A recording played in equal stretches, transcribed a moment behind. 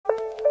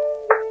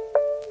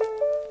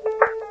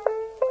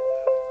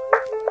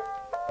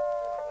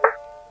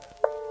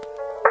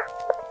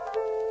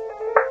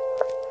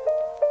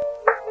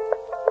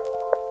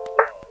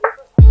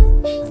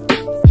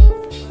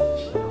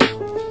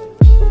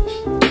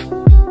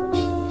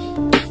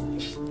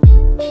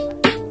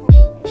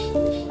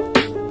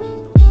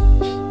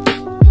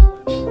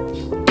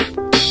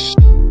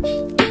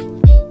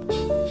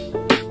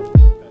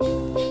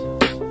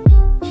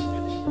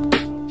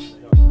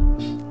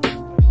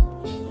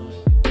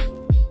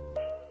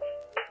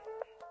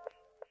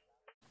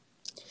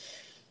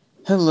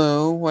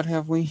Hello, what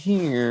have we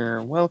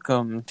here?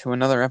 Welcome to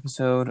another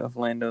episode of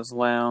Lando's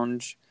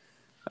Lounge.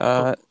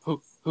 If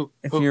you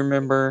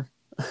remember,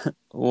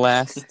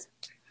 last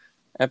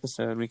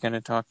episode we kind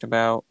of talked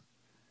about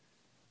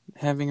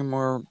having a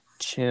more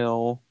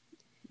chill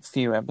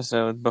few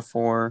episodes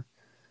before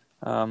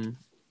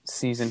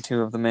season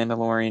 2 of The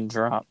Mandalorian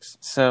drops.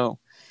 So,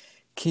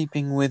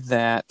 keeping with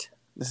that,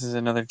 this is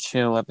another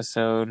chill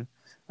episode.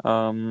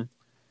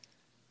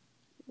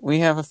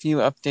 We have a few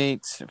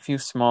updates, a few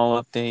small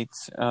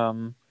updates,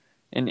 an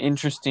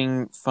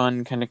interesting,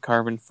 fun kind of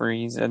carbon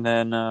freeze, and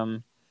then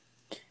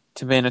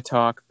Tabana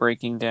Talk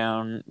breaking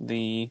down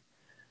the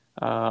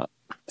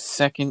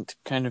second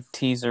kind of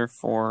teaser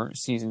for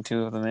season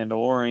 2 of The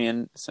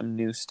Mandalorian, some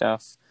new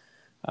stuff.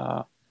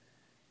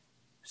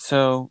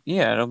 So,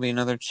 yeah, it'll be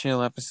another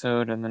chill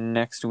episode, and then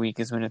next week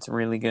is when it's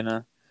really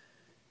gonna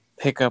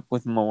pick up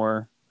with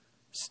more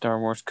Star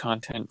Wars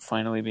content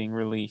finally being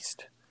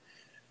released.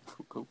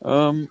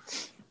 Cool.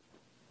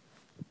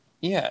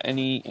 Yeah,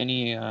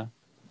 any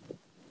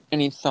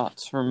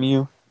thoughts from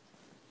you?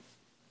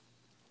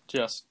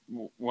 Just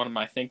what am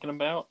I thinking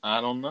about? I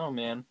don't know,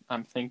 man.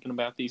 I'm thinking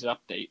about these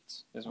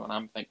updates, is what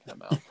I'm thinking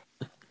about.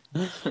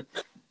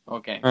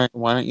 Okay. Alright,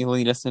 why don't you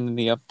lead us into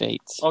the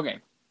updates? Okay.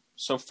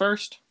 So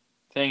first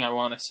thing I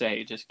want to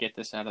say, just get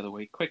this out of the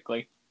way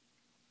quickly.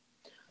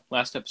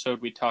 Last episode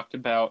we talked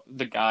about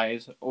the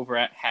guys over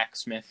at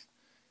Hacksmith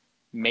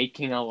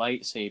making a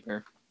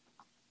lightsaber.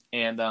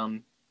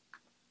 And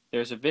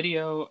there's a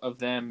video of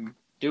them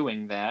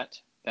doing that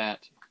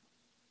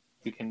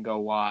you can go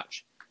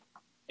watch.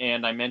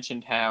 And I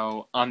mentioned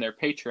how on their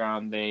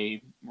Patreon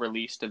they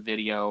released a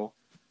video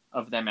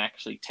of them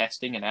actually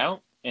testing it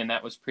out, and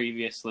that was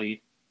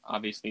previously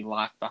obviously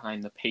locked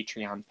behind the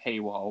Patreon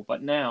paywall,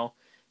 but now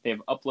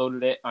they've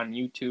uploaded it on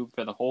YouTube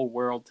for the whole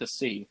world to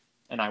see,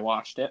 and I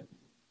watched it.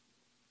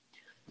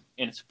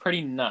 And it's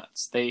pretty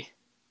nuts. They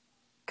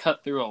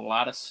cut through a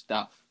lot of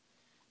stuff.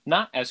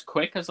 Not as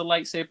quick as a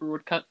lightsaber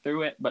would cut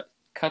through it, but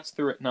cuts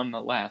through it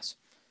nonetheless.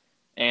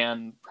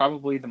 And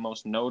probably the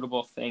most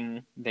notable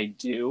thing they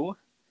do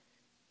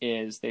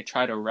is they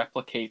try to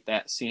replicate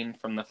that scene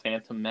from The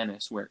Phantom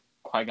Menace where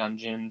Qui-Gon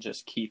Jinn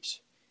just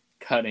keeps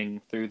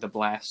cutting through the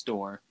blast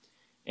door.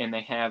 And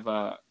they have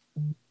a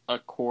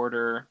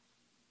quarter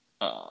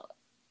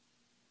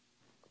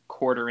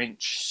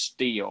inch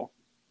steel.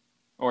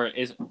 Or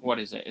what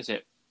is it? Is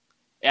it,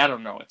 I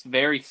don't know. It's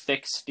very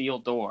thick steel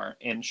door,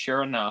 and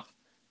sure enough,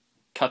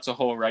 cuts a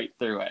hole right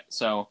through it.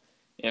 So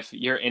if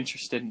you're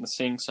interested in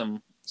seeing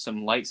some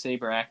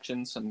lightsaber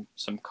action, some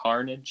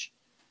carnage,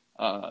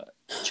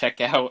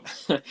 check out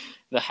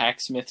the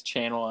Hacksmith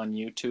channel on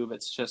YouTube.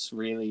 It's just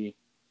really,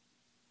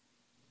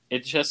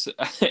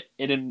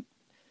 it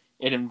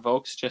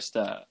invokes just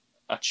a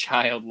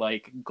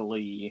childlike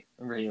glee,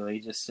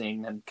 really, just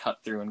seeing them cut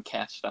through and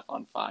catch stuff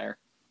on fire.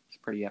 It's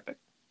pretty epic.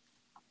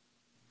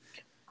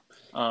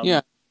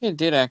 Yeah, I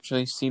did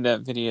actually see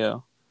that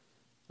video.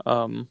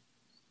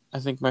 I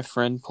think my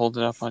friend pulled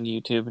it up on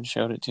YouTube and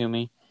showed it to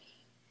me.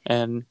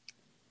 And,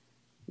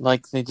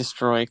 like, they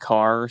destroy a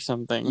car or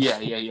something.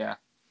 Yeah.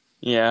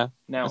 Yeah.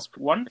 Now,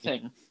 one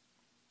thing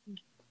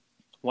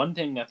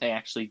that they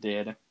actually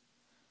did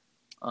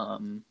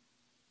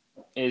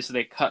is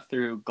they cut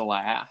through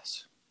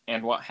glass.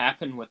 And what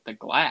happened with the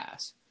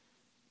glass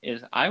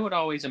is I would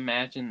always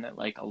imagine that,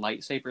 like, a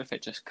lightsaber, if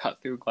it just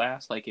cut through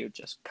glass, like, it would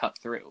just cut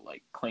through,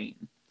 like,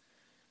 clean.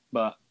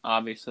 But,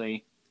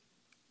 obviously,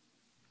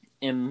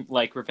 in,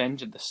 like,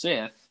 Revenge of the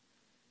Sith,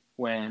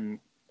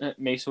 when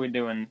Mace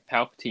Windu and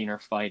Palpatine are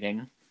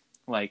fighting,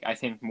 like, I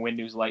think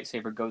Windu's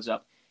lightsaber goes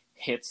up,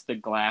 hits the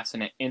glass,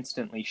 and it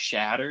instantly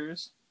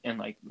shatters, and,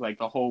 like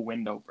the whole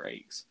window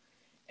breaks.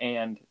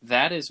 And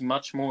that is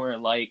much more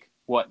like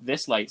what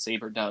this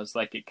lightsaber does.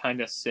 Like, it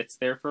kind of sits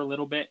there for a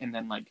little bit, and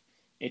then, like,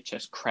 it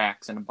just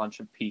cracks and a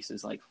bunch of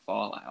pieces, like,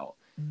 fall out.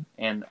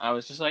 And I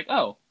was just like,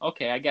 oh,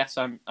 okay, I guess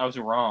I was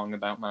wrong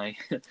about my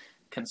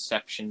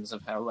conceptions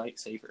of how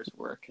lightsabers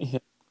work.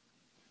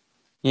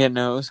 Yeah,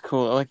 no, it was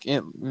cool. Like,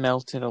 it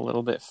melted a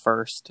little bit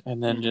first,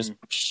 and then just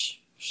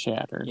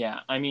shattered. Yeah,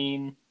 I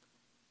mean,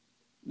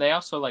 they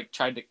also, like,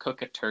 tried to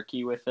cook a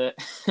turkey with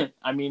it.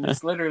 I mean,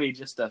 it's literally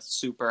just a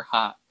super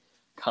hot,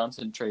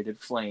 concentrated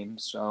flame,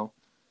 so...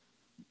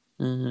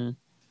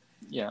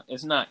 Yeah,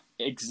 it's not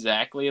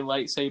exactly a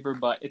lightsaber,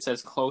 but it's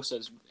as close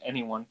as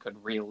anyone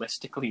could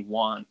realistically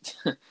want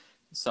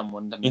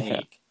someone to make.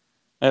 Yeah,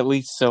 at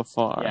least so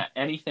far. Yeah,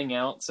 anything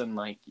else and,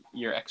 like,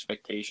 your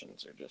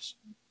expectations are just...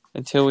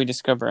 Until we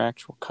discover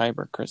actual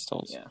kyber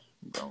crystals. Yeah,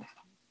 bro.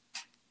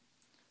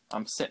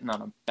 I'm sitting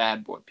on a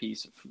bad boy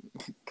piece of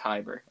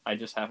kyber. I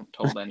just haven't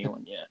told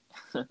anyone yet.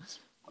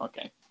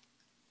 Okay.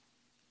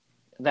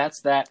 That's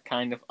that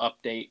kind of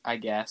update, I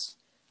guess.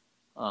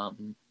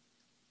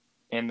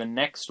 And the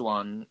next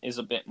one is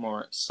a bit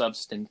more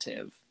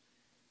substantive.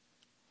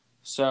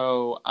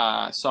 So,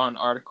 I saw an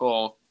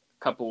article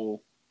a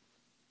couple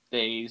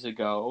days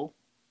ago,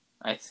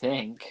 I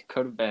think.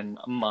 Could have been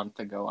a month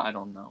ago, I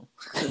don't know.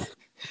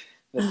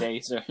 The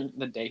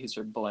days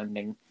are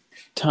blending.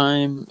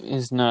 Time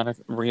is not a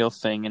real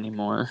thing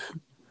anymore.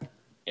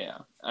 Yeah,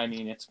 I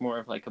mean, it's more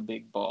of like a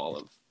big ball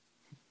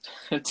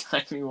of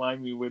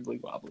timey-wimey,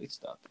 wibbly-wobbly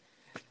stuff.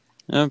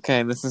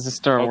 Okay, this is a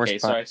Star Wars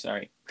podcast.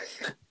 Sorry.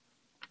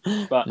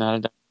 But not a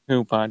Doctor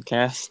Who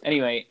podcast.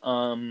 Anyway,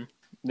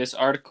 this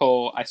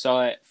article, I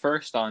saw it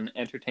first on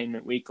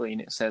Entertainment Weekly,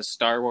 and it says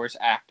Star Wars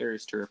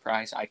actors to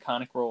reprise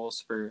iconic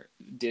roles for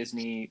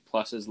Disney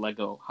Plus's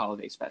Lego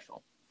Holiday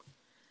Special.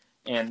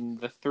 And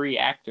the 3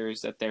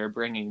 actors that they're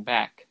bringing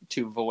back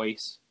to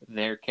voice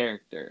their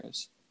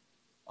characters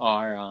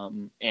are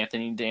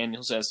Anthony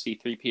Daniels as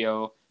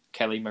C-3PO,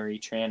 Kelly Marie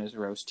Tran as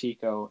Rose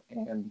Tico,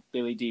 and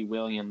Billy Dee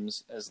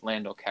Williams as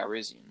Lando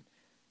Calrissian.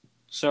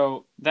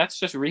 So that's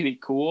just really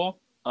cool.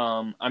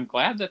 I'm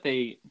glad that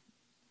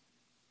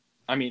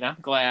I'm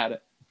glad.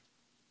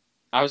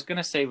 I was going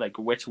to say, like,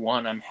 which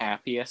one I'm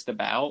happiest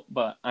about,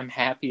 but I'm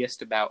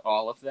happiest about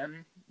all of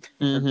them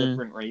for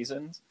different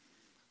reasons.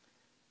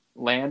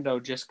 Lando,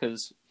 just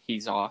because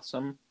he's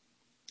awesome,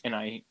 and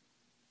I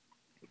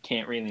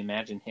can't really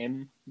imagine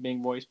him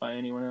being voiced by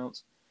anyone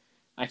else.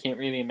 I can't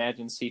really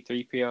imagine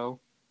C-3PO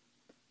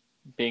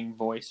being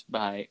voiced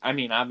by... I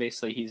mean,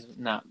 obviously he's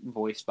not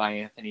voiced by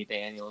Anthony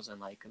Daniels in,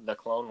 like, the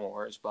Clone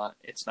Wars, but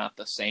it's not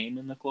the same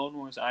in the Clone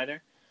Wars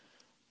either.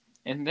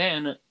 And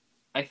then,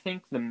 I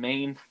think the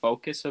main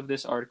focus of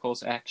this article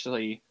is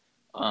actually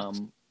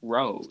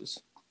Rose,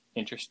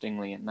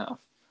 interestingly enough.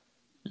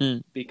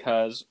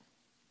 Because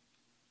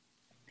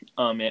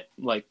it,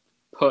 like,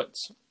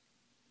 puts,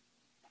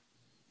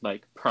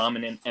 like,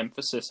 prominent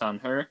emphasis on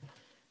her.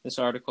 This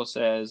article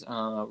says,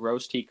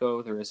 Rose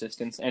Tico, the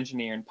Resistance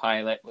engineer and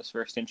pilot, was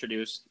first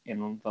introduced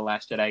in The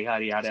Last Jedi,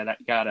 yada, yada,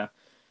 yada,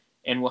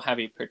 and will have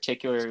a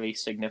particularly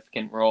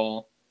significant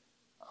role.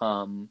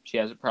 She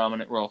has a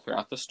prominent role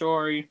throughout the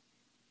story.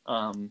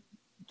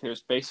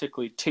 There's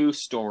basically 2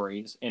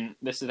 stories, and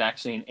this is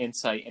actually an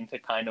insight into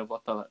kind of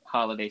what the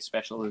holiday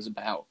special is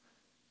about.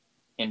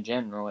 In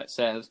general, it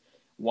says,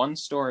 one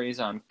story is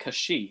on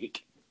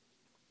Kashyyyk,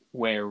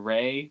 where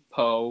Rey,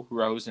 Poe,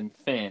 Rose, and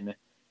Finn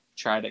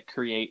try to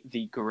create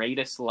the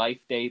greatest Life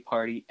Day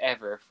party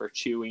ever for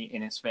Chewie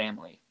and his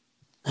family.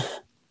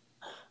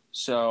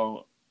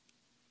 So...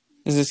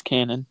 Is this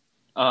canon?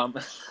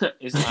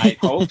 I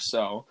hope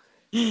so.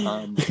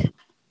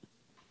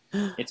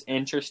 It's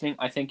interesting.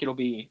 I think it'll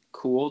be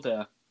cool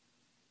to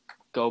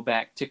go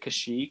back to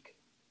Kashyyyk.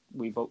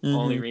 We've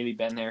only really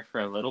been there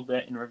for a little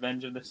bit in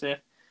Revenge of the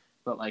Sith,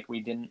 but like we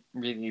didn't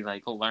really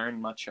like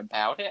learn much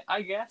about it,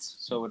 I guess.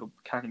 So it'll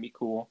kind of be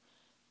cool.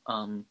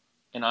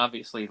 And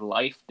obviously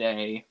Life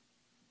Day,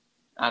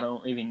 I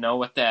don't really know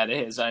what that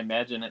is. I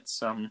imagine it's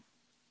some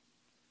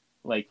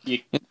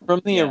it's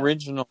from the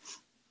original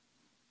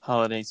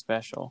holiday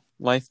special.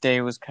 Life Day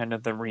was kind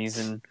of the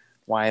reason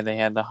why they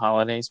had the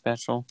holiday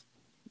special.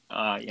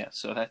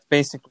 So that's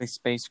basically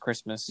Space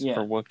Christmas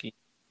for Wookiee.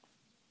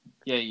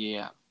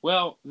 Yeah.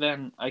 Well,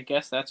 then I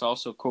guess that's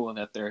also cool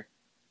that they're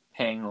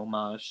paying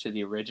homage to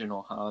the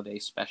original holiday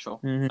special.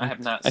 I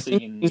have not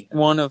seen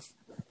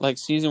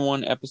season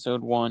 1,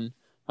 episode 1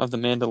 of The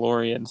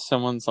Mandalorian.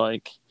 Someone's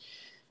like,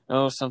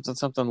 oh,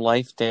 something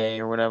Life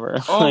Day or whatever.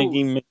 Like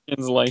he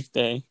mentions Life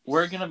Day.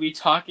 We're gonna be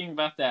talking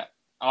about that.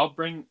 I'll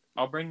bring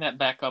that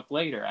back up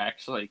later,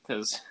 actually,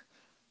 because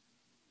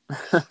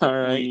all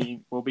right,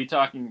 we'll be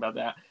talking about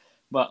that.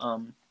 But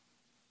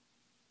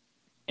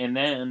and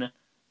then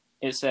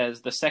it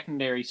says the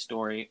secondary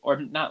story,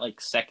 or not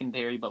like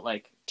secondary, but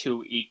like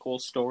 2 equal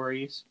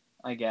stories,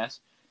 I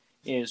guess,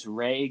 is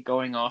Rey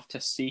going off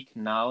to seek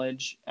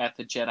knowledge at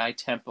the Jedi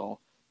Temple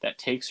that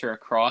takes her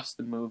across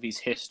the movie's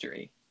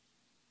history.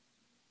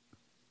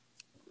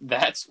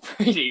 That's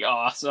pretty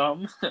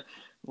awesome.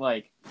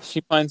 Like,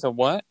 she finds a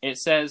what? It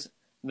says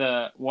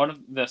one of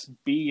this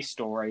B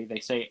story, they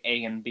say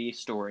A and B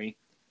story,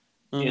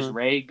 is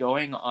Rey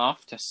going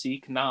off to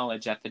seek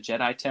knowledge at the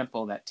Jedi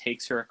Temple that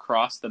takes her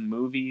across the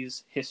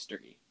movie's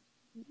history.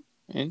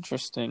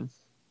 Interesting.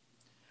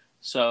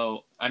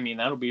 So, I mean,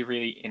 that'll be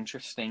really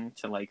interesting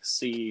to, like,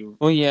 see.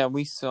 Well, yeah,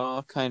 we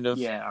saw kind of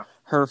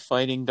her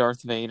fighting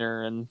Darth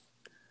Vader and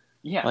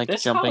like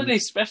this jumping. Holiday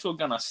special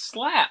gonna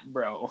slap,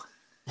 bro.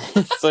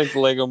 It's like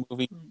Lego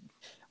movie.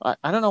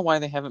 I don't know why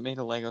they haven't made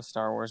a Lego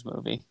Star Wars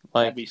movie.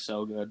 Like, that'd be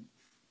so good.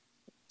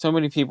 So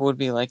many people would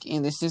be like,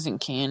 this isn't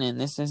canon,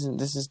 this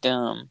is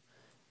dumb.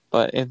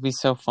 But it'd be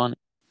so funny.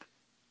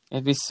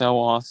 It'd be so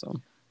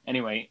awesome.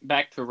 Anyway,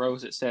 back to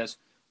Rose. It says,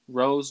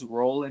 Rose's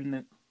role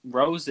in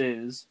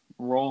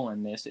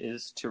this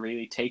is to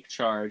really take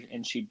charge,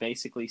 and she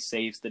basically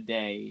saves the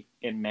day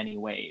in many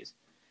ways.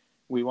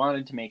 We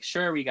wanted to make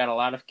sure we got a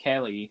lot of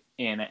Kelly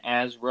in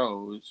as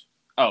Rose.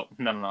 Oh,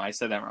 no, I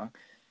said that wrong.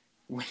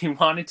 We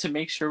wanted to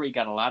make sure we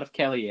got a lot of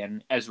Kelly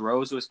in, as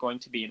Rose was going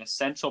to be an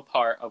essential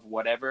part of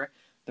whatever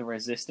the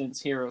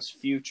Resistance hero's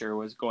future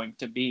was going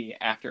to be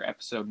after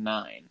Episode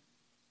 9.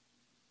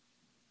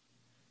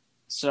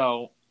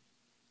 So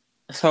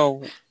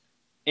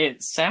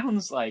it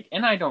sounds like,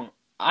 and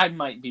I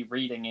might be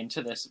reading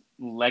into this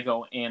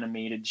Lego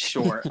animated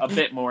short a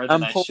bit more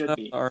than I should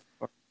be.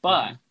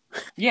 But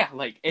Yeah,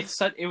 like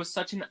it was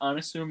such an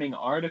unassuming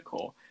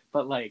article,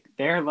 but like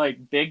there are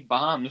like big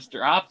bombs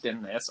dropped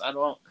in this. I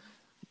don't.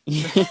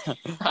 Yeah.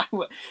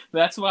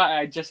 That's why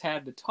I just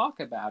had to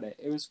talk about it.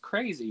 It was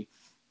crazy.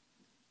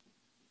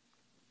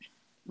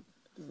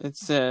 It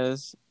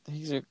says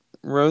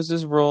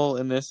Rose's role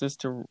in this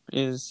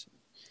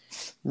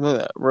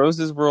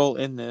Rose's role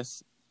in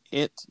this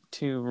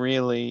to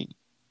really.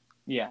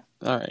 Yeah,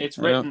 All right, it's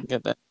I written, don't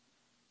get that.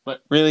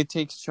 but Really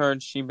takes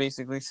charge. She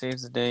basically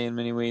saves the day in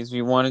many ways.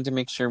 We wanted to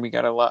make sure we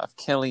got a lot of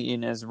Kelly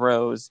in as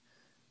Rose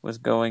was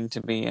going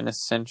to be an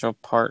essential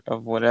part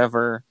of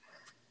whatever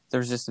the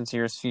Resistance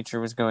Heroes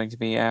future was going to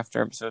be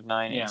after episode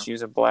 9, yeah, and she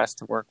was a blast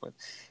to work with.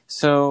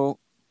 So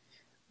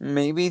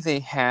maybe they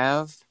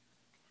have,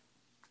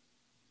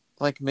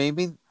 like,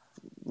 maybe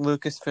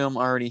Lucasfilm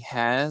already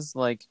has,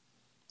 like,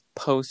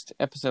 post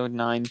episode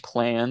 9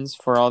 plans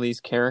for all these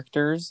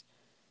characters,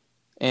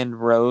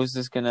 and Rose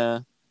is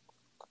gonna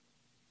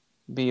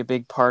be a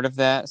big part of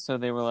that. So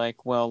they were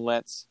like, well,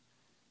 let's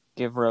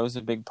give Rose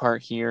a big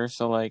part here.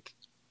 So, like,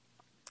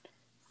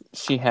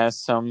 she has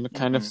some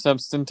kind of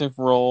substantive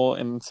role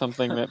in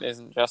something that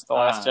isn't just The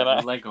Last the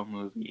Jedi. Lego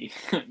movie,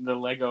 the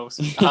Lego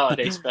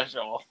holiday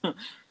special.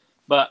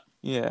 But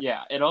Yeah.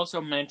 yeah, it also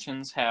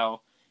mentions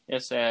how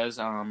it says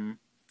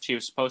she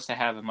was supposed to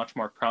have a much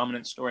more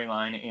prominent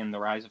storyline in The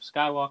Rise of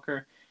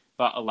Skywalker,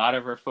 but a lot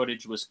of her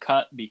footage was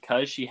cut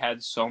because she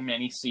had so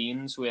many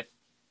scenes with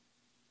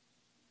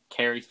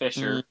Carrie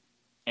Fisher,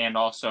 and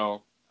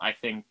also I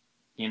think,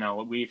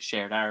 we've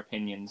shared our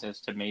opinions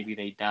as to maybe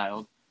they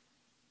dialed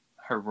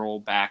her role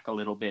back a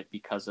little bit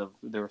because of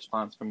the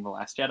response from The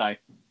Last Jedi.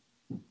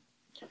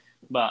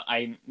 But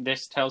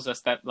this tells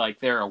us that, like,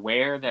 they're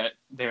aware that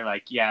they're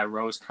like, yeah,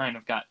 Rose kind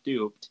of got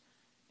duped,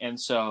 and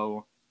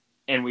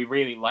we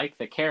really like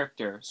the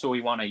character, so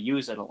we want to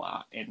use it a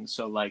lot, and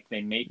so, like,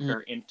 they make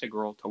her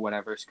integral to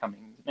whatever's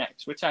coming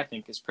next, which I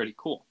think is pretty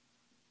cool.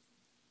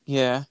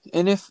 Yeah,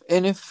 and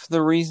if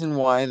the reason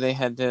why they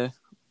had to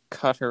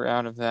cut her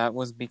out of that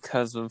was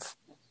because of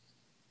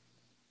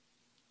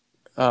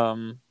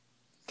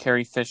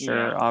Carrie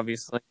Fisher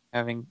obviously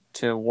having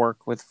to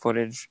work with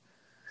footage,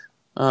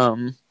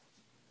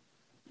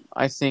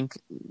 I think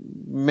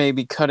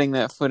maybe cutting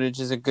that footage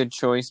is a good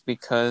choice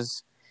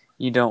because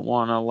you don't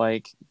want to,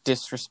 like,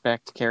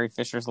 disrespect Carrie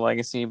Fisher's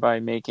legacy by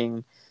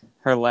making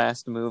her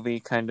last movie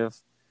kind of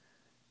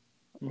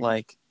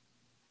like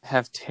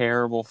have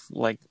terrible,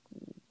 like,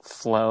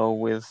 flow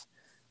with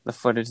the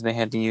footage they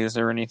had to use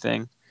or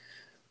anything.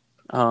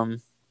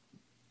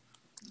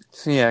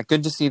 So yeah,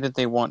 good to see that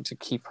they want to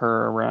keep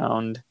her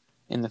around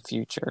in the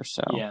future.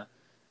 So yeah,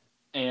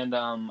 and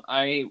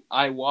I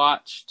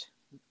watched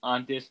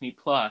on Disney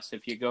Plus.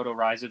 If you go to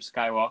Rise of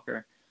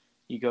Skywalker,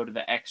 you go to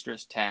the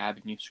extras tab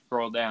and you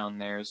scroll down.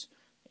 There's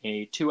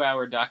a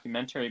 2-hour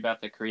documentary about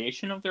the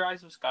creation of the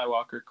Rise of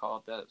Skywalker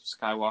called The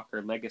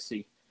Skywalker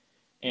Legacy.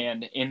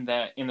 And in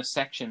the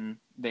section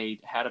they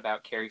had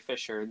about Carrie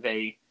Fisher,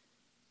 they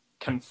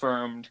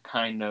confirmed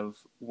kind of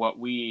what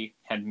we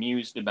had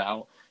mused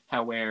about,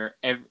 how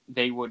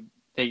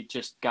they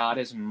just got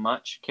as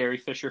much Carrie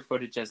Fisher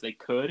footage as they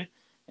could,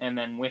 and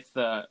then with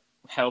the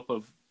help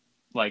of,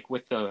 like,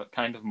 with the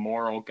kind of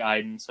moral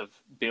guidance of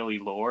Billie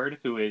Lourd,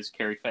 who is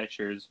Carrie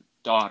Fisher's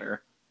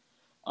daughter,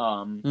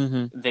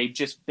 they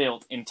just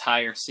built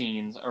entire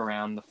scenes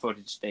around the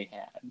footage they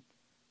had.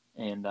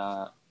 And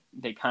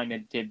they kind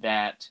of did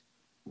that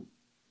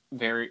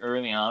very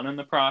early on in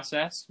the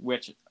process,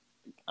 which,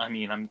 I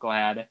mean, I'm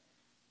glad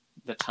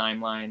the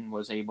timeline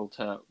was able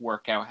to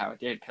work out how it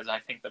did, because I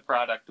think the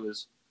product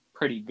was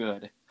pretty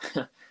good.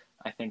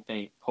 I think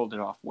they pulled it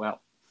off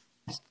well.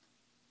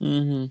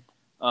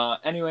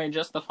 Anyway,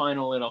 just the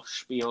final little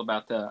spiel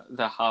about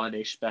the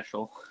holiday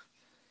special.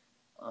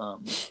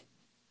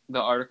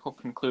 The article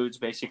concludes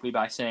basically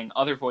by saying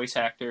other voice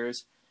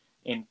actors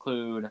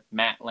include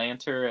Matt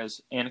Lanter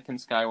as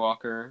Anakin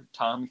Skywalker,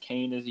 Tom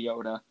Kane as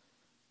Yoda,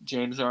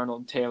 James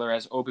Arnold Taylor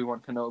as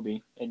Obi-Wan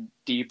Kenobi, and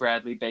D.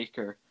 Bradley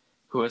Baker,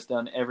 who has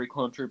done every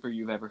clone trooper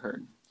you've ever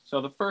heard.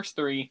 So the first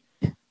three,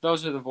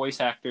 those are the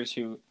voice actors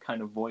who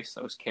kind of voice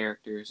those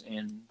characters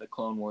in the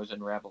Clone Wars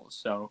and Rebels.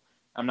 So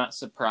I'm not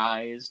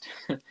surprised.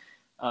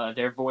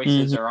 Their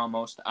voices are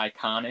almost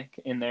iconic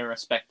in their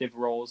respective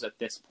roles at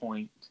this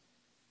point.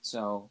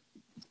 So,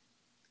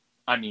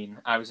 I mean,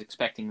 I was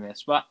expecting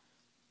this, but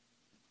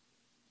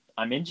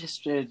I'm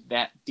interested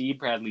that D.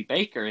 Bradley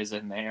Baker is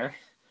in there,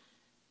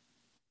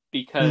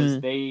 because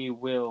they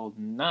will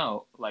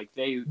know, like,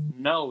 they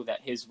know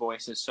that his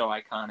voice is so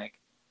iconic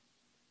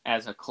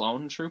as a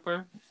clone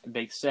trooper.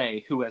 They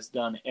say, who has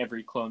done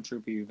every clone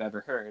trooper you've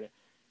ever heard,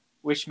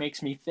 which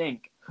makes me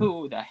think,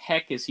 who the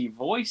heck is he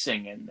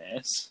voicing in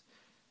this?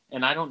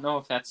 And I don't know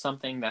if that's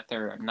something that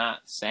they're not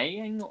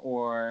saying,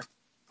 or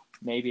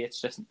maybe it's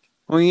just...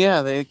 Well,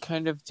 yeah, they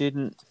kind of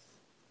didn't...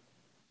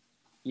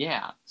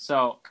 Yeah,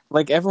 so...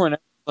 Like, everyone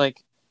else,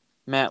 like,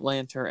 Matt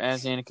Lanter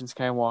as Anakin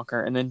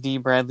Skywalker, and then D.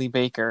 Bradley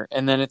Baker,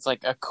 and then it's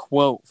like a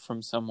quote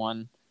from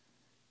someone,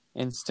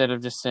 instead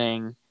of just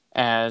saying,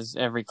 as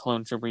every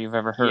clone trooper you've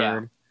ever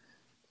heard.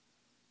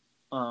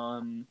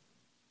 Yeah.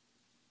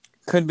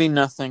 Could be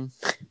nothing.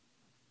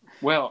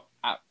 Well,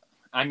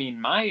 I mean,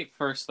 my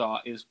first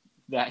thought is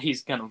that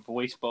he's gonna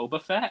voice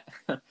Boba Fett.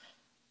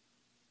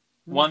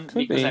 One,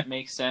 because that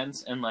makes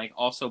sense, and like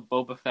also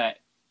Boba Fett,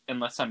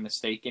 unless I'm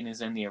mistaken, is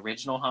in the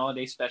original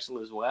holiday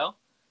special as well.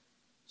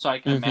 So I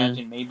can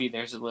imagine maybe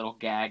there's a little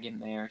gag in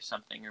there or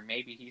something, or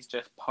maybe he's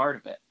just part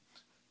of it.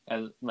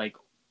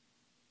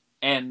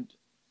 And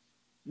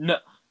no,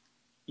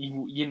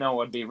 you know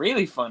what'd be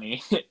really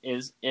funny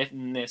is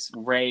in this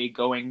Rey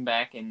going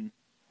back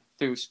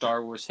through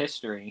Star Wars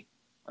history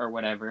or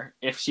whatever,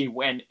 if she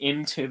went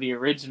into the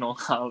original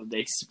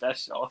holiday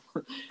special,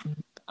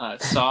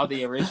 saw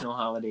the original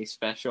holiday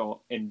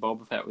special, and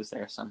Boba Fett was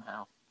there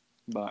somehow.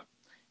 But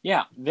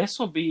yeah, this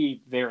will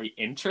be very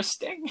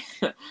interesting.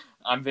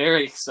 I'm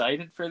very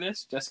excited for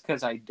this, just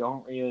because I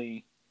don't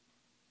really...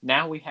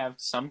 Now we have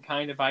some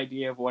kind of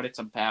idea of what it's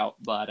about,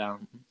 but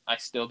I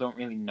still don't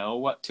really know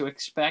what to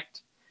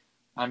expect.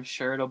 I'm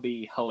sure it'll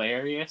be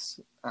hilarious.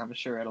 I'm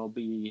sure it'll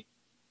be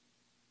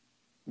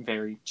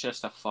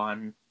just a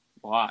fun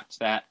watch.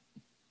 That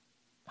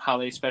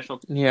holiday special,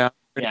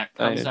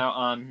 comes out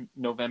on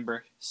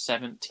November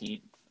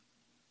 17th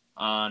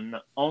on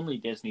only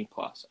Disney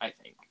Plus, I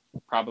think.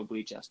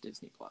 Probably just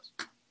Disney Plus.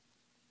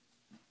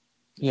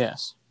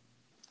 Yes.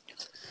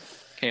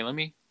 Okay, let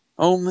me...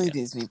 Only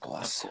Disney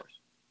Plus. Of course.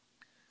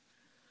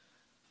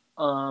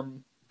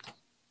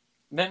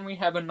 Then we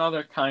have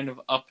another kind of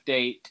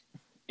update.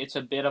 It's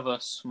a bit of a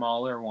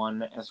smaller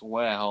one as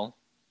well,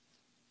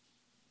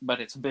 but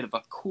it's a bit of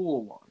a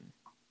cool one.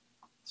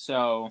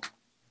 So,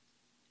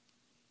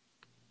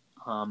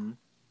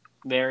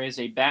 there is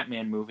a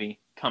Batman movie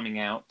coming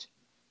out.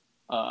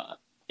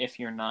 If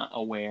you're not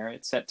aware,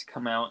 it's set to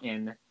come out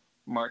in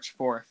March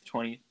 4th,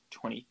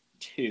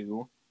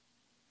 2022.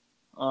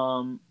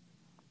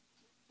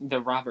 The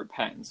Robert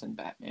Pattinson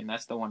Batman,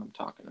 that's the one I'm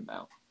talking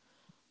about.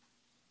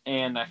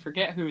 And I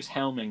forget who's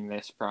helming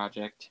this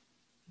project.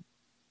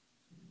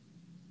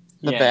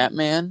 The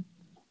Batman?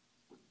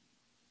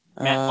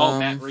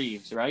 Matt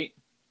Reeves, right?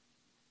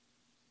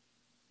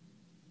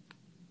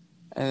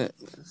 I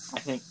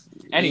think.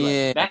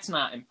 Anyway, that's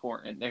not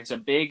important. There's a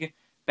big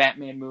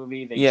Batman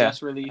movie. They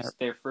just released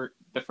the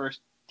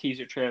first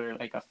teaser trailer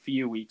like a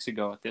few weeks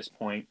ago at this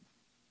point.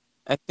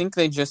 I think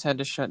they just had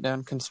to shut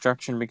down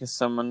construction because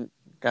someone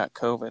got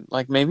COVID.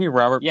 Like, maybe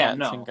Robert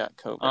Pattinson got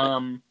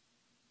COVID.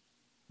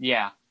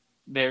 Yeah.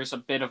 There's a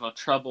bit of a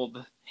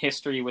troubled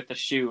history with the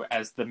shoot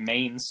as the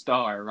main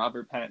star.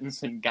 Robert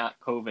Pattinson got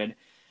COVID,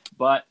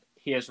 but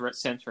he has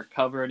since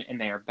recovered, and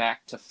they are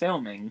back to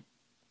filming.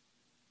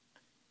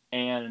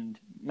 And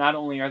not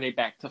only are they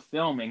back to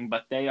filming,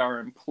 but they are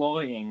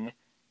employing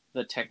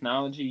the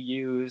technology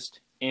used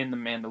in The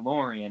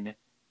Mandalorian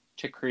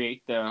to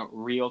create the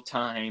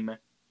real-time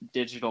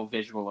digital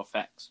visual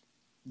effects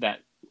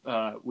that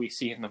we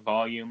see in the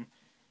volume.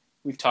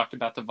 We've talked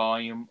about the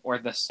volume, or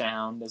the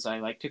sound, as I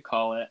like to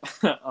call it,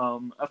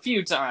 a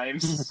few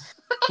times.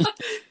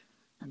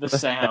 The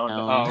sound.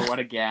 Oh, what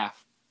a gaffe.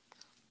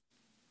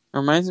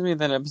 Reminds me of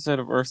that episode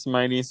of Earth's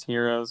Mightiest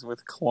Heroes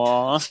with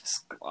Claw.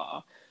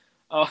 Claw.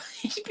 Oh,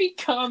 he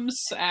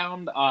becomes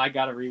sound. Oh, I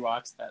gotta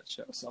rewatch that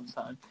show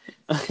sometime.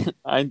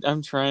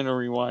 I'm trying to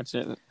rewatch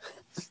it.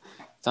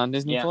 It's on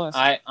Disney Plus.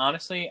 I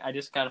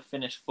just gotta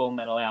finish Full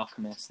Metal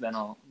Alchemist. Then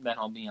I'll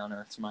be on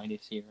Earth's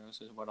Mightiest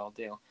Heroes is what I'll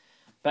do.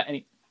 But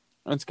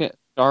let's get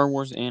Star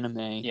Wars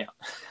anime. Yeah.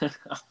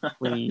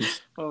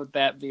 Please. What would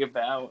that be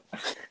about?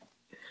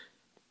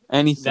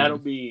 Anything.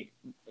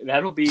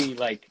 That'll be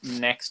like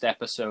next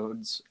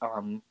episode's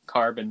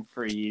Carbon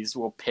Freeze.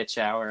 We'll pitch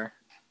our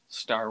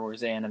Star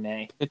Wars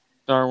anime.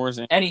 Star Wars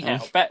anime. Anyhow,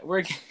 but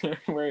we're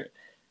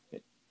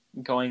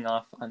going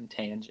off on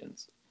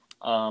tangents.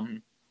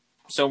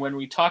 So when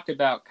we talked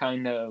about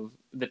kind of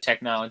the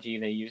technology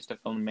they used to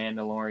film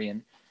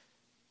Mandalorian,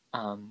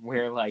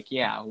 we're like,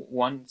 yeah,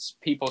 once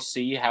people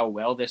see how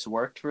well this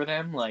worked for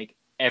them, like,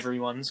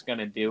 everyone's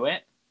gonna do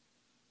it.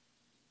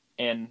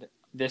 And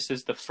this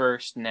is the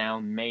first now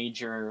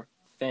major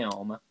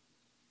film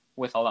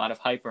with a lot of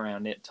hype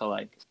around it to,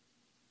 like,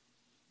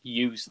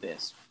 use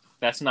this.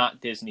 That's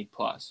not Disney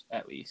Plus,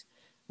 at least.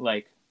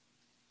 Like,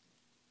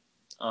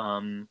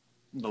 The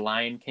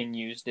Lion King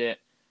used it,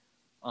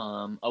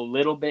 a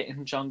little bit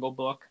in Jungle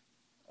Book,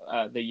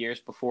 the years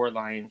before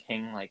Lion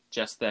King, like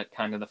just that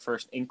kind of the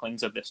first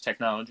inklings of this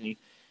technology,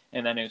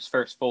 and then it was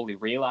first fully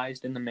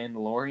realized in The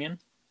Mandalorian,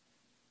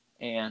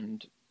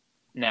 and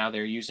now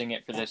they're using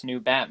it for this new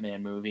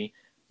Batman movie.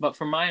 But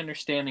from my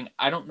understanding,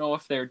 I don't know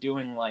if they're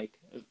doing like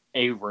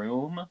a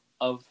room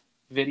of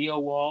video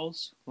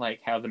walls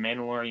like how The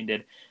Mandalorian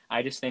did.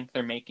 I just think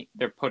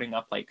they're putting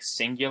up like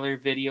singular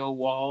video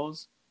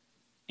walls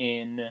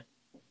in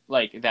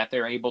like that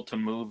they're able to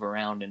move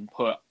around and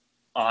put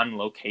on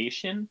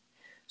location.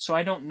 So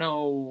I don't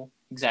know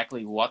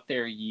exactly what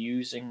they're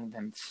using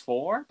them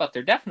for, but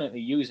they're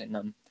definitely using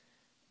them.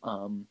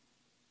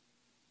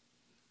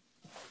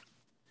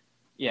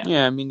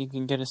 Yeah, I mean, you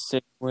can get a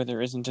city where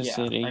there isn't a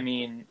city. I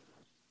mean,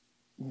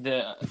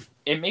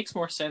 it makes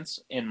more sense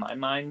in my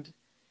mind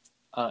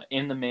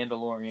in The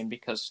Mandalorian,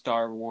 because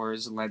Star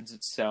Wars lends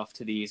itself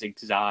to these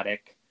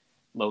exotic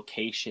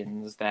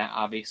locations that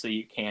obviously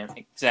you can't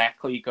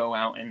exactly go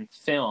out and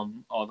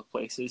film all the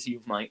places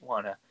you might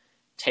want to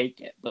take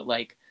it. But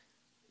like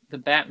the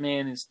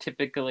Batman is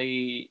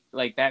typically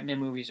like Batman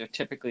movies are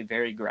typically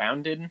very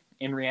grounded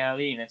in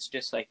reality, and it's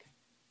just like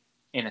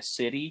in a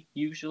city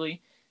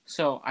usually.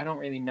 So I don't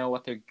really know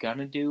what they're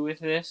gonna do with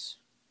this,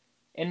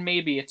 and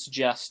maybe it's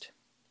just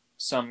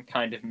some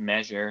kind of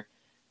measure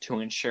to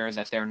ensure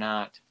that they're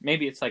not.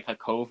 Maybe it's like a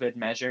COVID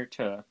measure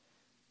to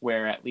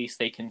where at least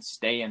they can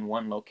stay in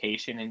one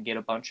location and get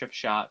a bunch of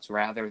shots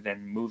rather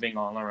than moving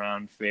all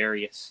around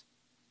various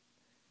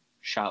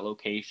shot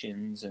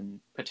locations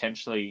and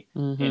potentially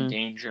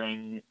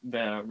endangering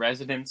the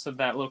residents of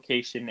that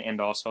location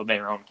and also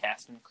their own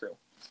cast and crew.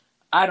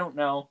 I don't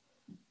know.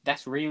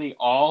 That's really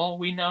all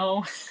we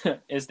know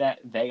is that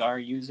they are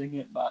using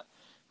it, but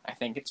I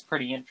think it's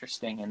pretty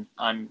interesting, and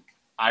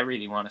I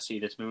really want to see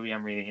this movie.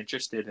 I'm really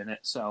interested in it,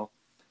 so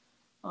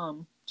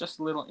just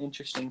a little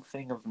interesting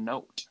thing of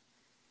note.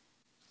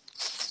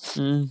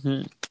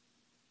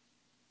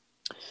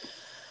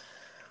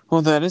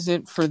 Well, that is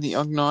it for the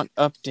Ugnaught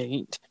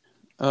update.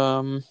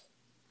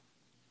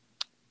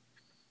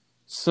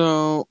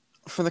 So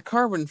for the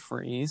Carbon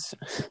Freeze,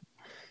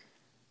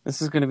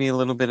 this is going to be a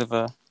little bit of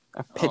a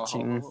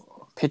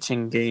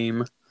pitching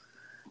game.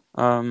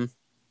 So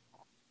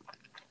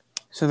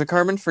the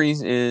Carbon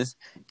Freeze is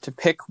to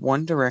pick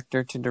one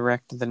director to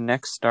direct the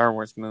next Star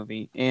Wars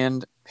movie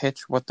and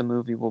pitch what the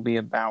movie will be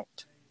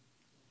about.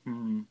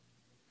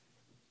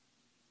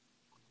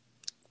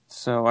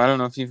 So I don't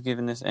know if you've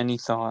given this any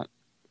thought.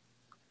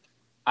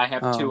 I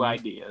have two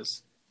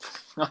ideas.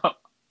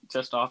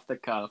 Just off the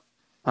cuff.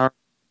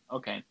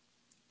 Okay.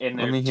 And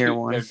let me hear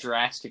one. They're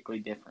drastically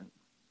different.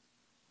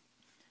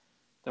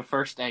 The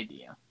first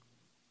idea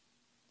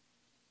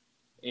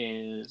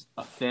is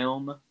a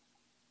film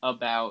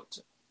about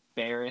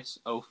Barriss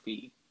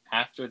Offee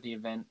after the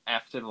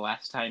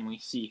last time we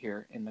see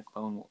her in the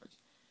Clone Wars.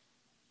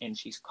 And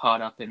she's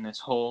caught up in this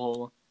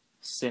whole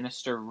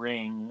sinister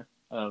ring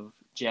of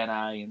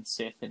Jedi and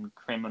Sith and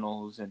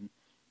criminals, and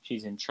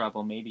she's in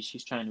trouble. Maybe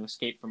she's trying to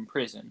escape from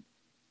prison.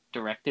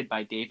 Directed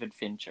by David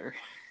Fincher.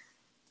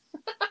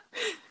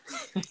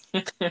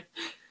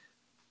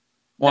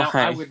 Now,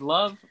 I would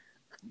love...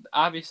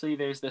 Obviously,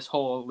 there's this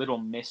whole little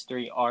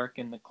mystery arc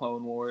in the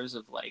Clone Wars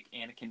of, like,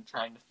 Anakin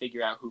trying to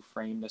figure out who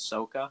framed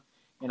Ahsoka.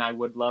 And I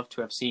would love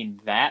to have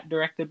seen that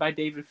directed by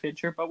David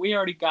Fincher, but we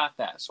already got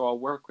that. So I'll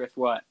work with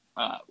what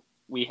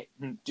we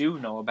do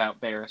know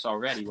about Barriss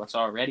already, what's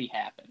already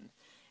happened.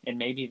 And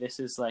maybe this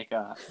is like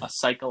a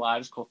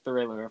psychological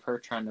thriller of her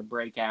trying to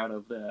break out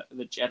of the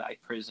Jedi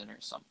prison or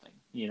something,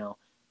 you know.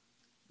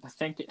 I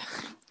think,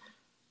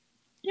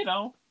 you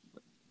know,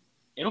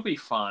 it'll be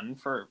fun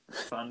for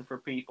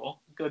people.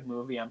 Good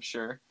movie, I'm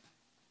sure.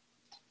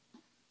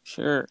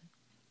 Sure.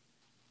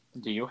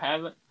 Do you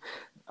have it?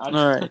 All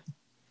right.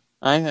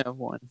 I have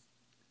one.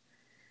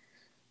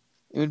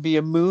 It would be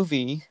a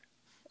movie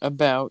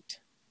about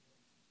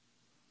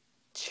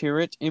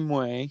Chirrut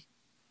Imwe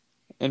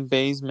and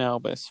Baze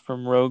Malbus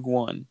from Rogue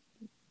One.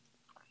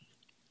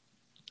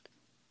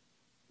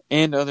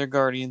 And other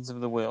Guardians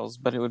of the Whills,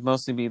 but it would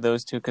mostly be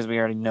those two because we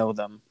already know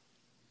them.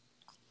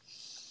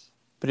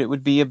 But it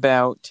would be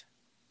about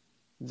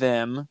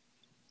them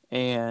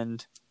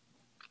and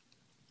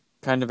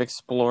kind of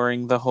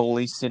exploring the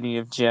holy city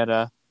of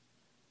Jeddah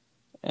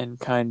and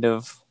kind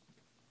of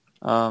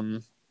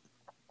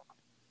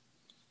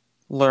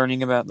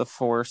learning about the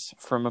Force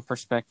from a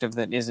perspective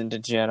that isn't a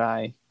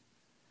Jedi.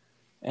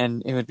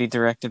 And it would be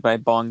directed by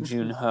Bong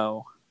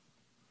Joon-ho.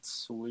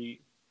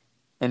 Sweet.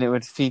 And it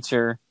would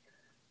feature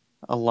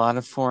a lot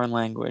of foreign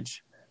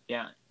language.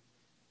 Yeah.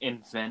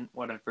 Invent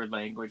whatever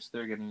language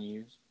they're going to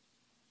use.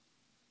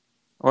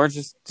 Or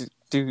just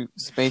do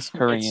space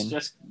Korean.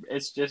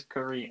 It's just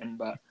Korean,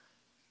 but...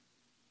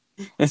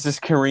 It's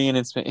just Korean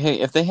in space.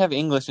 Hey, if they have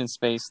English in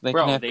space, they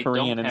can have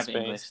Korean in space. They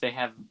don't have English. They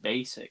have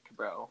basic,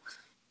 bro.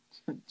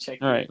 All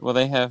right. Well,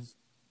 they have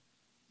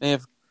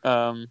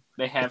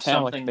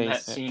something basic.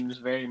 That seems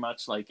very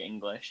much like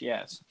English.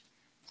 Yes.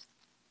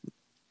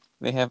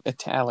 They have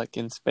italic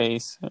in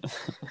space.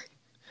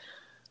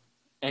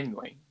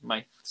 Anyway,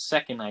 my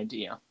second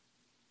idea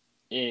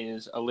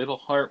is a little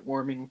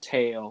heartwarming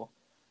tale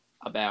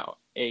about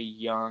a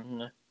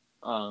young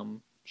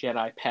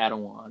Jedi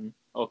Padawan.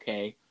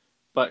 Okay.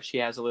 But she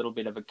has a little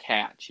bit of a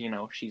catch, you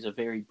know. She's a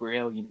very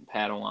brilliant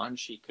Padawan.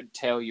 She could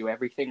tell you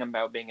everything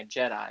about being a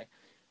Jedi,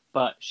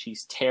 but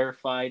she's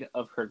terrified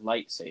of her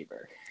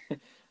lightsaber.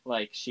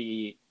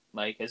 She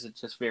is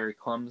just very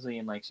clumsy,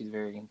 and she's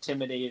very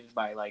intimidated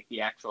by the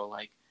actual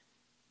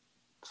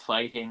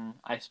fighting,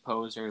 I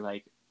suppose, or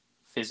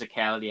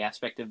physicality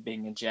aspect of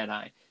being a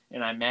Jedi.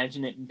 And I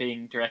imagine it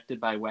being directed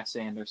by Wes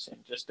Anderson.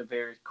 Just a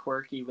very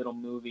quirky little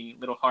movie,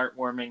 little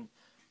heartwarming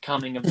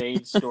coming of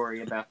age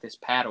story about this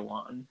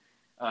Padawan.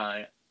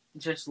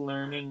 Just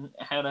learning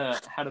how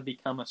to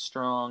become a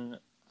strong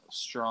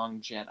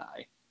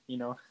Jedi, you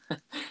know.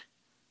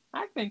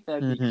 I think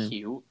that'd be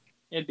cute.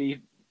 It'd be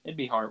It'd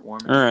be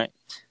heartwarming. All right.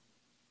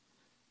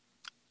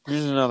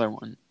 Here's another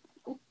one.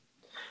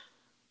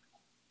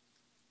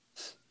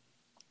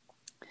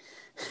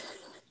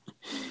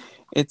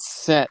 It's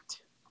set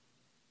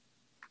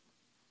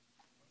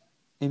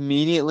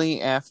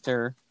immediately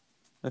after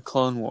the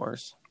Clone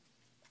Wars,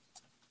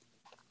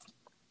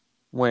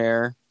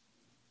 where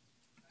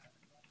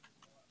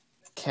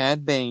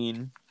Cad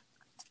Bane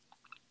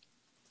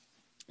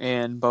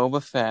and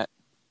Boba Fett,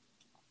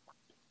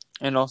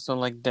 and also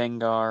like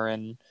Dengar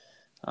and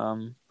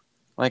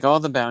like all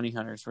the bounty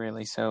hunters,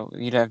 really. So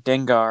you'd have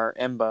Dengar,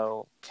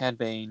 Embo, Cad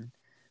Bane,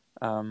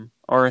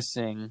 Aurra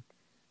Sing,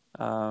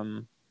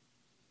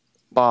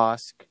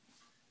 Bosk,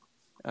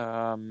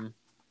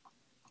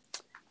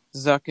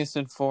 Zuckuss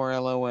and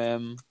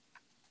 4-LOM.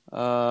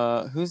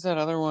 Who's that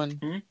other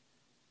one?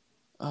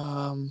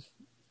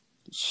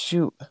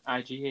 Shoot.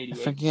 IG-88. I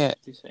forget.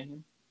 Did you say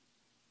him?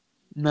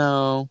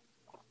 No.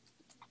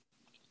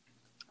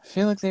 I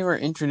feel like they were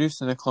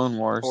introduced in the Clone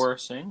Wars. Aurra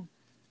Sing?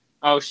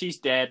 Oh, she's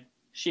dead.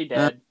 She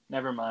dead.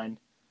 Never mind.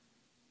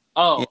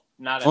 Oh, yeah.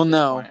 Not at this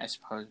point, I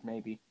suppose,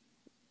 maybe.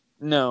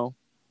 No.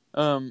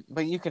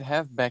 But you could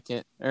have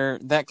Beckett, or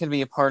that could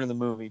be a part of the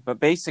movie. But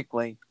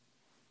basically,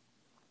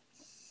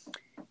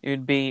 it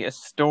would be a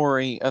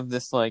story of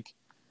this, like,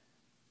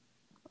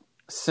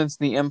 since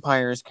the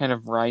Empire is kind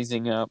of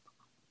rising up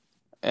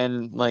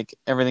and, like,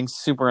 everything's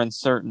super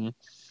uncertain,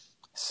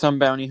 some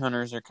bounty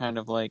hunters are kind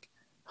of, like,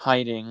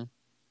 hiding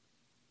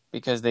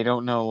because they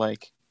don't know,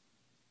 like,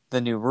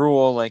 the new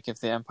rule, like, if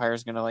the Empire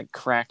is going to, like,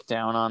 crack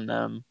down on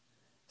them.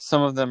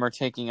 Some of them are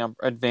taking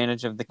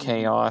advantage of the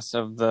chaos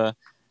of the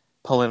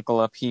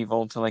political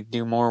upheaval to, like,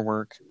 do more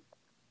work.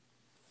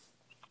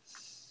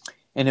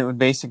 And it would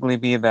basically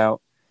be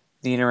about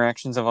the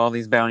interactions of all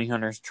these bounty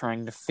hunters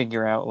trying to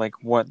figure out,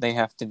 like, what they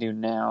have to do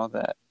now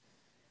that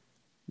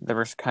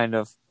there's kind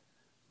of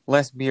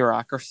less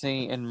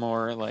bureaucracy and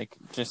more, like,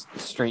 just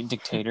straight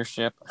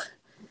dictatorship.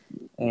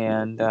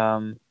 And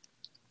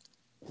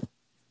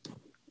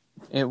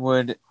it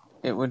would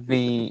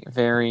be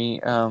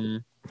very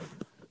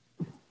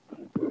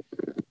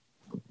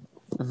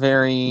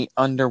very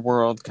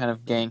underworld kind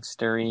of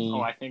gangstery.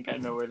 Oh, I think I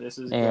know where this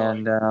is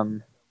going.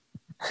 And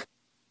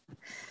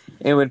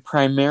it would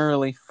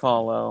primarily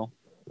follow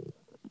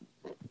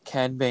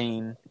Cad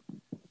Bane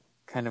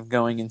kind of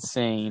going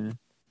insane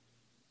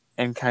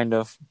and kind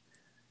of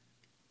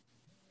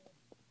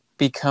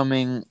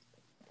becoming...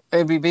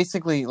 It'd be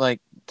basically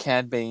like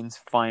Cad Bane's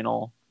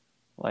final,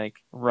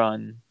 like,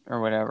 run or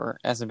whatever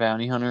as a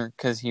bounty hunter,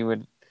 because he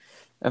would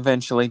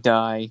eventually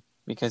die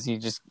because he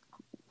just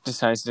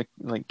decides to,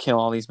 like, kill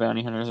all these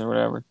bounty hunters or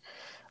whatever.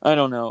 I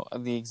don't know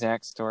the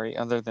exact story,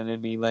 other than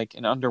it'd be like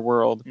an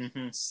underworld,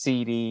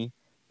 seedy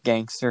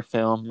gangster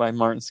film by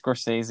Martin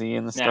Scorsese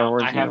in the Star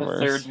Wars universe. I have a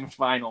third and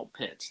final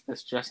pitch.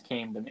 This just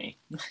came to me.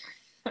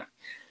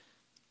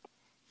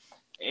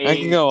 I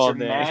can go all day.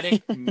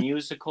 Dramatic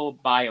musical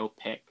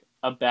biopic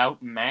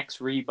about Max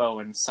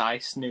Rebo and Cy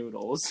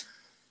Snoodles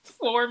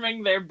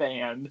forming their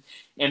band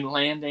and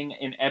landing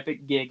an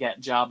epic gig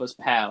at Jabba's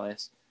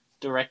palace,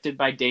 directed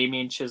by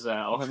Damien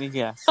Chazelle. Let me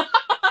guess.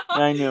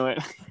 I knew it.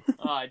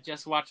 I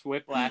just watched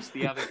Whiplash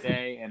the other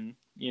day, and,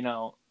 you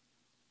know,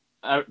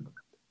 I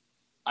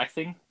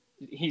think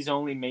he's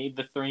only made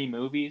the 3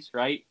 movies,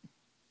 right?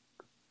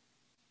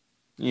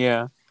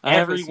 Yeah.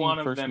 Every one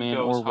of them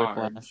goes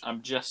hard.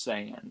 I'm just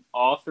saying.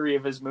 All 3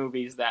 of his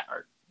movies that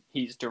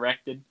he's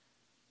directed,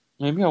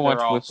 maybe I'll watch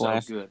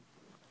Whiplash good.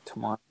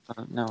 Tomorrow.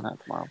 No,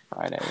 not tomorrow.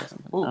 Friday or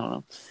something. Ooh. I don't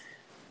know.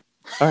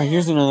 All right,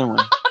 here's another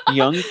one.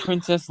 Young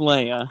Princess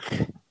Leia.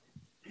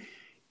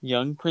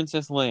 Young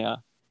Princess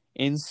Leia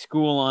in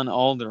school on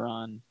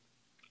Alderaan.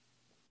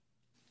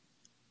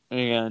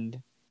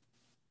 And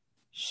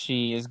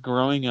she is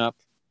growing up,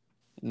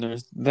 and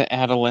there's the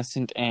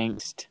adolescent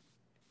angst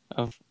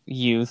of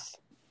youth,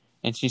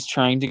 and she's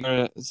trying to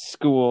go to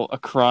school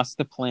across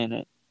the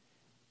planet,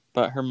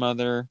 but her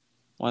mother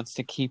wants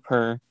to keep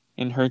her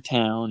in her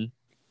town,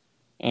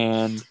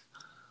 and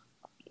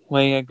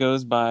Leia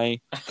goes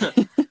by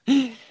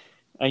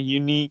a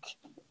unique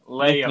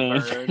Leia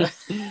Bird.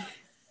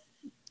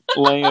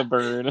 Leia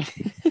Bird.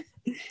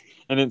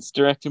 And it's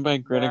directed by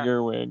Greta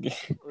Gerwig.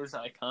 It was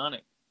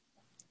iconic.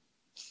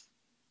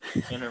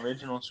 An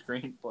original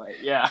screenplay.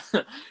 Yeah.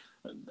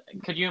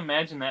 Could you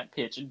imagine that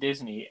pitch?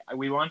 Disney,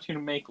 we want you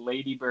to make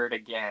Lady Bird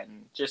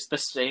again. Just the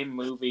same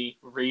movie,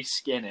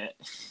 reskin it.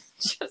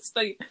 Just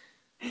like...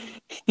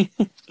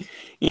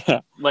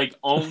 Yeah. Like,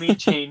 only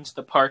change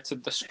the parts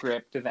of the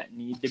script that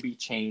need to be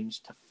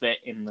changed to fit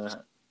in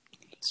the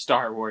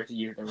Star Wars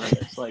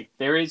universe. Like,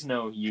 there is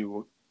no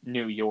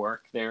New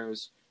York.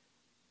 There's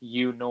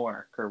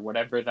Nork, or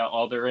whatever the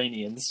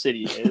Alderaanian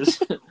city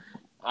is.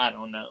 I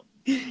don't know.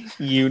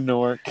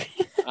 Nork.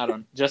 I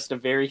don't. Just a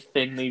very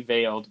thinly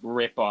veiled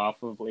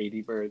rip-off of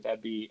Lady Bird.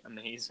 That'd be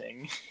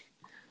amazing.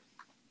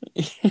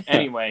 Yeah.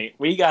 Anyway,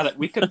 we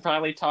could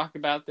probably talk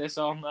about this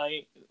all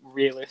night,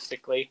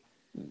 realistically.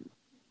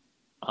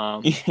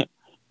 Yeah.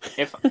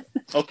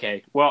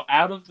 Okay, well,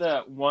 out of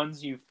the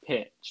ones you've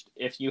pitched,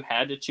 if you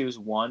had to choose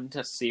one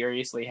to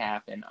seriously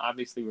happen,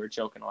 obviously we're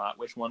joking a lot.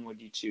 Which one would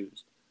you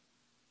choose?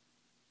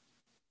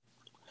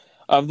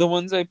 Of the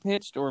ones I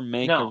pitched, or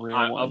make a No,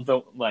 real one?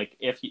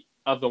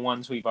 of the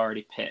ones we've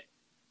already pitched.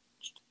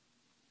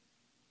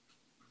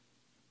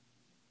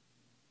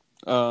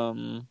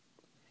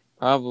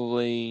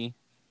 Probably.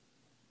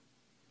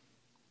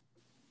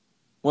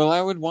 Well,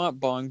 I would want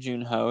Bong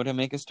Joon-ho to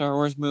make a Star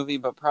Wars movie,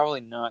 but probably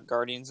not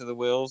Guardians of the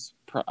Whirls.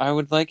 I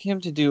would like him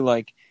to do,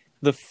 like,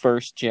 The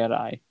First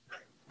Jedi.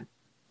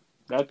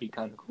 That'd be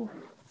kind of cool.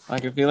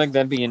 Like, I feel like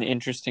that'd be an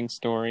interesting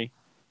story.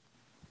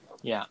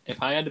 Yeah,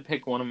 if I had to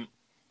pick one of them,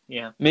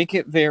 yeah. Make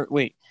it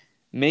very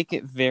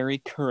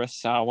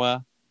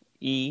Kurosawa-y.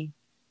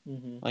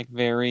 Mm-hmm. Like,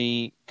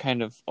 very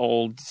kind of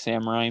old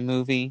samurai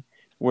movie,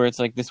 where it's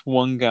like this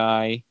one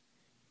guy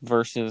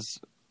versus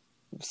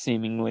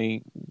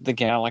seemingly the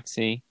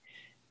galaxy,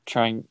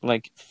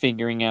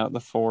 figuring out the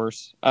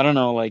Force. I don't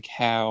know,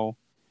 how,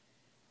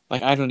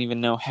 I don't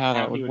even know how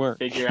that would work.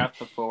 Figure out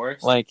the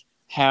Force?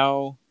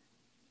 how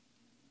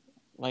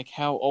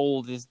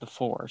old is the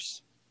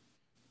Force?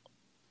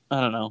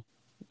 I don't know.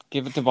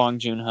 Give it to Bong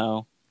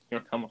Joon-ho. He'll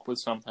come up with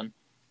something.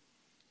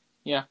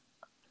 Yeah.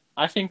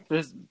 I think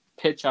this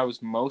pitch I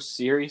was most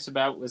serious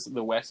about was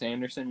the Wes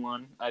Anderson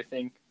one. I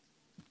think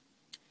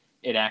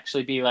it'd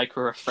actually be like a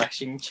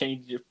refreshing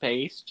change of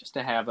pace, just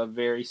to have a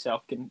very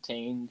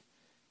self-contained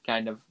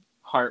kind of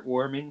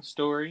heartwarming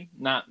story.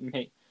 Not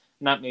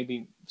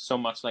maybe so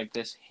much like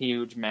this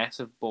huge,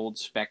 massive, bold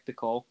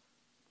spectacle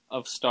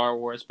of Star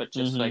Wars, but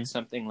just like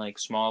something like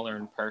smaller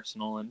and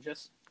personal and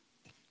just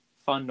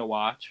fun to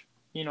watch.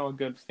 A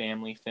good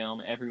family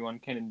film. Everyone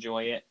can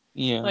enjoy it.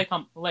 Yeah.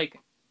 Like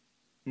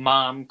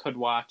Mom could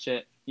watch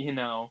it.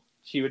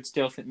 She would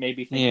still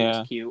maybe think it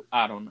was cute.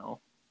 I don't know.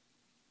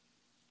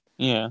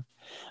 Yeah,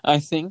 I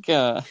think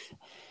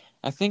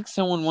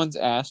someone once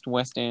asked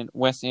Wes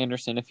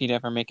Anderson if he'd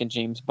ever make a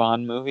James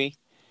Bond movie,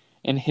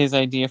 and his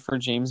idea for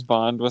James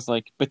Bond was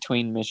like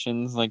between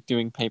missions, like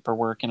doing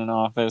paperwork in an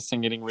office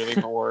and getting really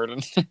bored,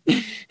 and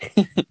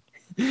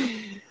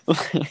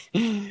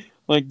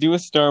like do a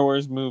Star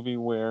Wars movie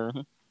where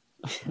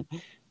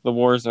the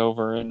war's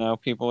over and now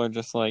people are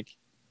just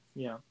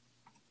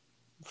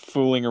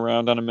fooling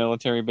around on a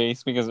military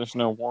base because there's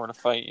no war to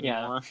fight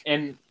anymore. Yeah,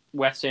 and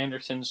Wes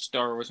Anderson's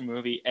Star Wars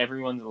movie,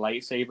 everyone's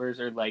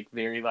lightsabers are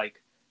very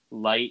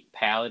light,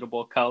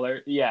 palatable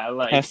color. Yeah,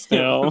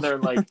 pastel. They're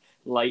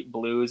light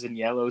blues and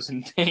yellows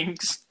and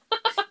pinks.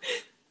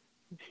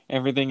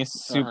 Everything is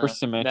super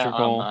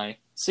symmetrical.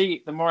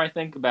 See, the more I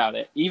think about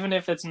it, even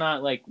if it's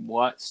not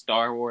what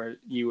Star Wars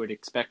you would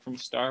expect from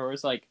Star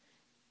Wars,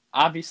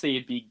 obviously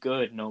it'd be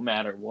good no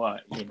matter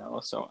what,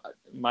 so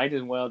might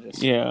as well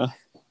just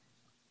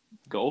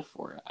go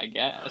for it, I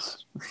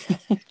guess.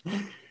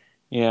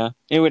 Yeah,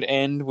 it would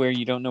end where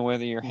you don't know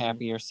whether you're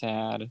happy or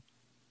sad.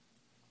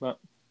 Well,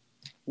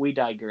 we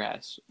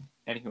digress.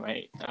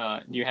 Anyway,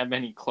 do you have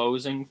any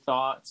closing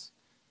thoughts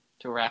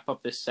to wrap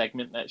up this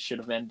segment that should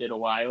have ended a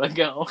while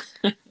ago?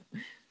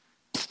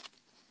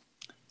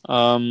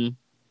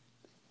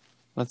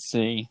 Let's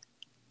see.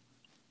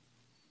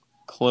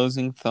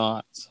 Closing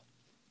thoughts.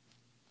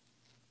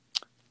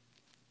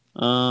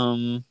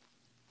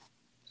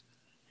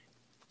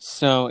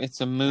 So it's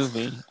a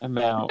movie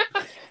about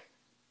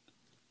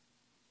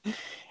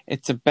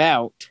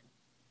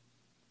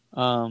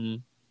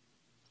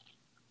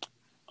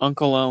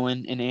Uncle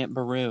Owen and Aunt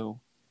Beru,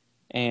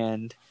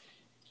 and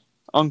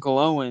Uncle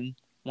Owen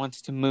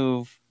wants to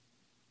move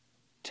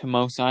to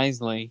Mos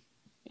Eisley,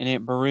 and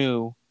Aunt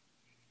Beru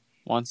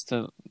wants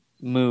to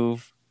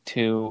move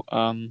to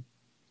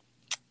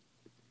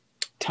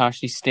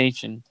Tashi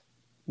Station,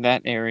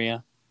 that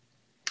area,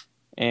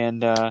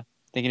 and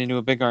they get into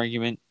a big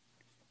argument,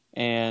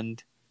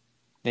 and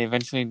they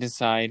eventually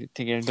decide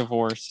to get a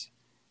divorce,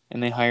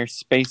 and they hire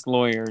space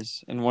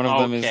lawyers, and one of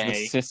them is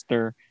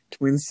the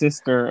twin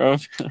sister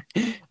of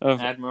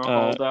Admiral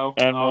Holdo.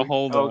 Admiral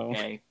Holdo.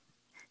 Okay,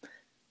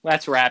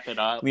 let's wrap it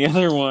up. The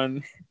other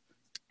one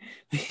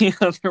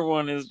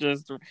is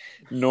just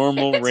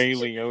normal Ray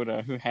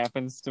Liotta, who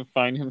happens to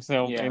find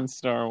himself in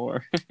Star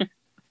Wars.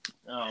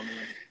 Oh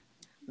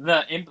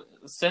man,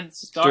 since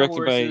Star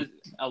Wars is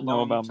a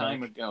long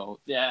time ago,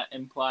 that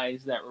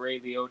implies that Ray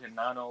Liotta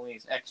not only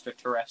is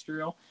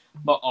extraterrestrial,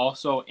 but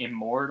also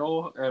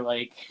immortal, or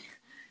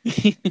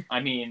I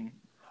mean.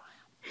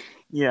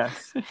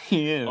 Yes,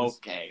 he is.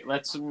 Okay,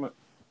 let's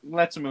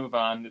move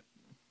on.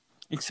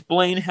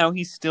 Explain how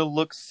he still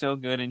looks so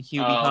good in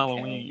Hubie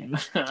Halloween.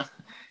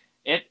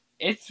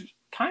 It's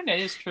kind of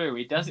is true.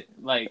 He doesn't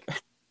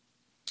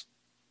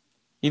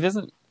He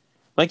doesn't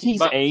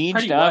he's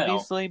aged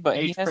obviously, but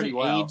he hasn't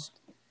aged.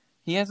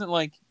 He hasn't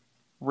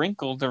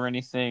wrinkled or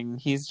anything.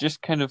 He's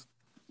just kind of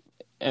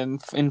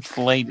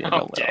inflated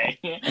a little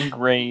and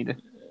grayed.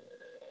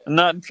 I'm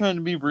not trying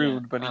to be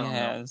rude, but he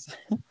has.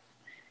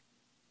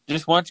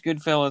 Just watch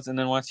Goodfellas and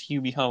then watch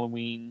Hubie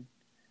Halloween.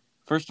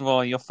 First of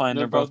all, you'll find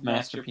they're both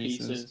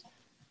masterpieces.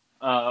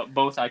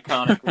 Both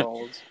iconic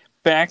roles.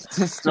 Back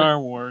to Star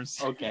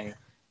Wars. Okay.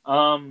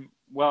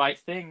 Well, I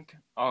think,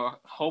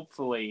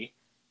 hopefully,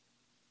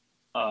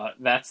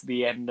 that's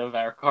the end of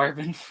our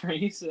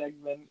carbon-free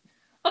segment.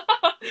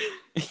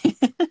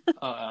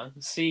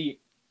 See,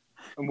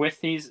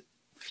 with these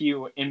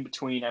few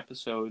in-between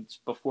episodes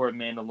before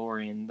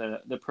Mandalorian,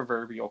 the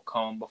proverbial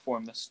calm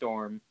before the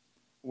storm,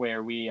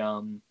 where we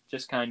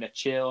just kind of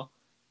chill,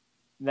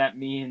 that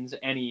means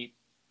any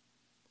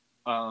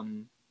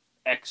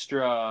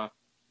extra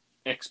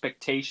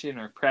expectation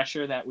or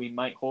pressure that we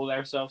might hold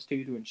ourselves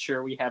to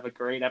ensure we have a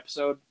great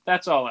episode,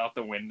 that's all out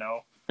the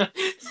window.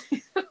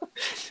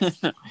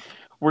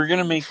 We're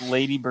gonna make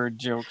Ladybird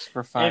jokes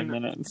for 5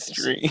 minutes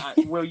straight.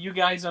 Will you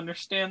guys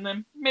understand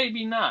them?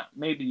 Maybe not.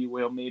 Maybe you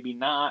will, maybe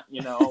not,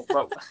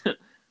 but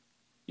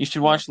you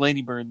should watch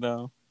Ladybird,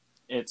 though.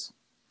 With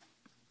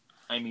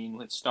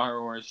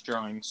Star Wars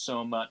drawing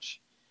so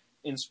much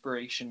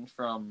inspiration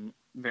from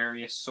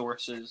various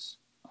sources,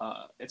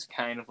 it's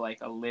kind of like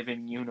a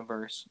living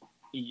universe,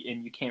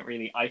 and you can't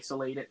really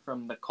isolate it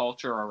from the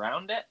culture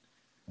around it.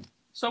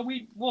 So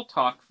we'll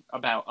talk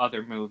about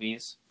other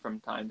movies from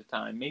time to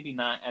time. Maybe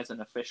not as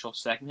an official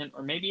segment,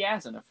 or maybe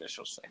as an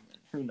official segment.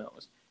 Who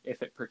knows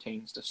if it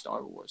pertains to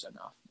Star Wars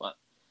enough. But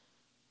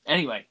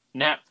anyway,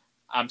 now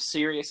I'm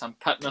serious. I'm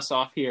cutting us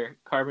off here.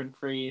 Carbon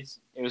Freeze.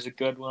 It was a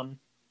good one.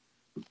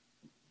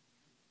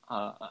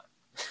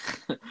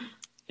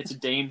 It's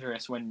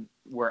dangerous when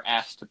we're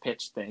asked to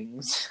pitch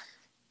things.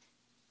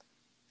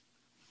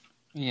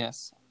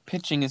 Yes.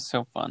 Pitching is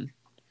so fun.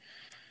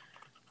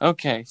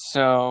 Okay,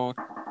 so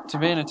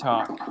Tabana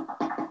Talk.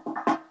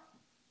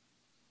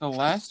 So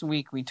last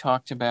week we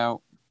talked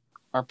about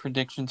our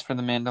predictions for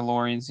The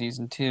Mandalorian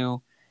Season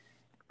 2.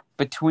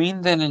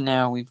 Between then and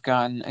now, we've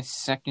gotten a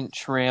second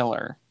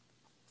trailer,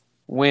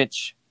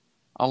 which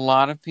a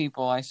lot of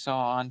people I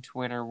saw on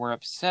Twitter were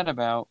upset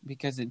about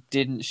because it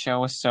didn't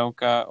show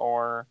Ahsoka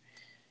or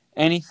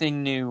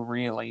anything new,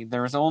 really.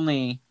 There was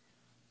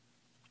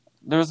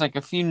like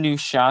a few new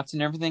shots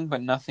and everything,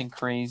 but nothing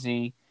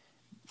crazy.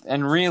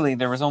 And really,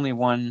 there was only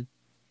one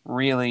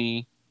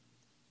really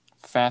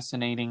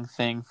fascinating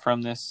thing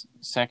from this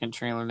second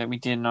trailer that we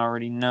didn't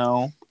already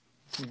know,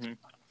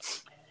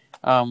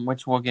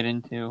 which we'll get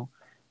into.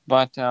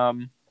 But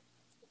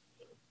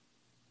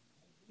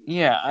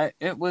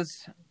it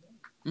was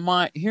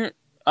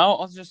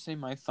I'll just say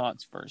my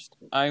thoughts first.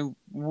 I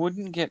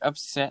wouldn't get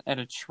upset at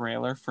a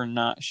trailer for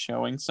not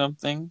showing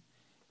something,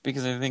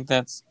 because I think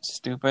that's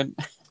stupid.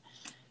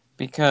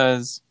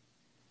 Because,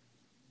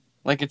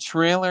 like, a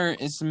trailer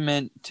is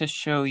meant to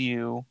show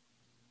you,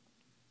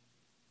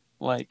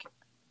 like,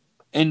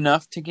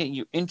 enough to get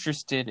you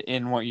interested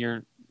in what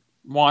you're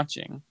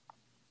watching,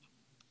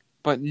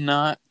 but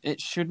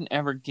it shouldn't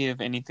ever give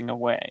anything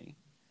away.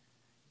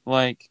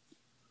 Like,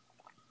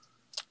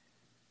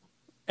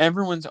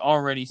 everyone's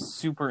already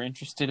super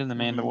interested in The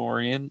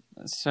Mandalorian,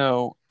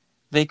 so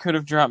they could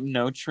have dropped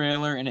no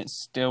trailer and it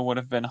still would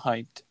have been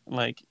hyped.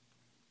 Like,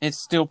 it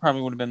still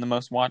probably would have been the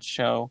most watched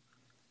show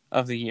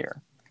of the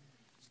year,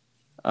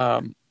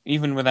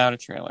 even without a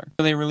trailer.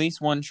 So they released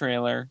one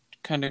trailer to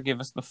kind of give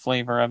us the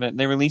flavor of it.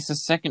 They released a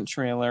second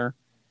trailer,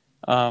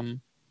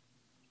 probably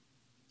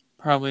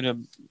to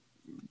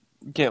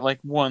get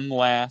like one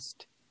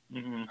last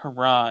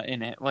hurrah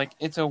in it. Like,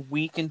 it's a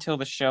week until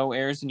the show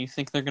airs, and you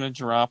think they're gonna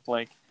drop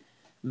like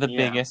the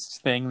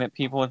biggest thing that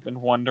people have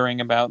been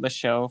wondering about the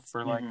show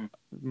for like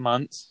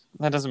months.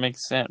 That doesn't make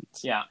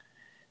sense. Yeah.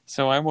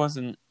 So I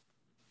wasn't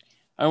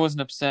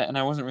upset, and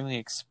I wasn't really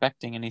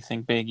expecting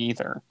anything big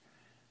either.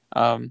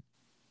 I'm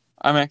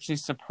actually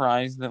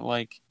surprised that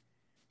like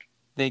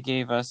they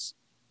gave us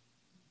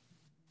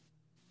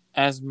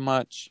as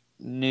much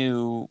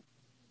new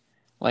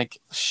like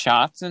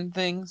shots and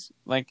things.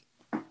 Like,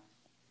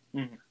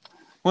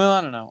 well,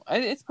 I don't know.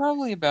 It's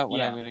probably about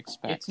what I would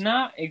expect. It's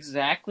not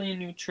exactly a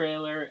new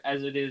trailer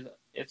as it is.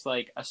 It's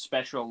like a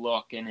special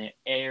look, and it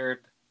aired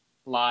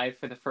live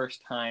for the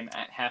first time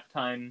at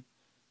halftime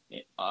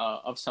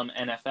of some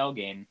NFL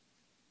game.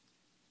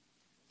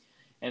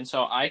 And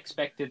so I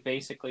expected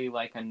basically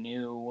like a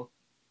new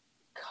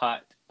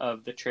cut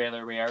of the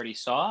trailer we already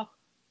saw.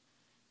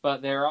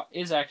 But there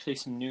is actually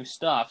some new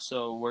stuff,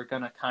 so we're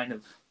going to kind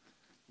of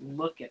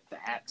look at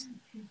that,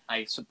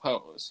 I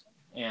suppose.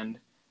 And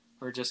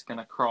we're just going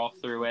to crawl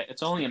through it.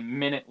 It's only a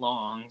minute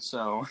long,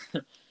 so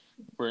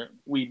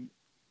we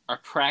are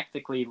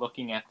practically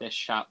looking at this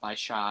shot by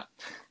shot.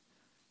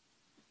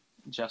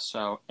 Just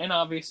so. And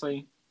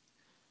obviously,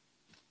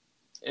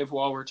 if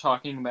while we're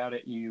talking about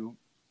it,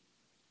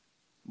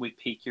 we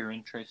pique your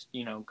interest,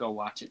 go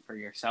watch it for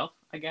yourself,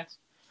 I guess.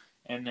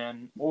 And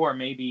then, or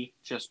maybe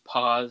just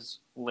pause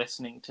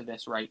listening to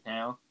this right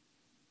now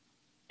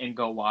and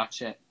go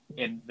watch it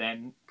and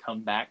then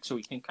come back so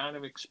we can kind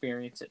of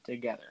experience it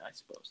together, I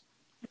suppose.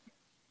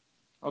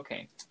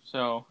 Okay,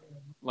 so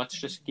let's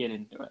just get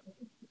into it.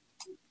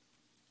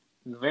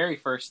 The very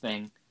first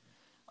thing,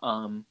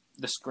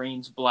 the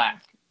screen's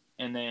black,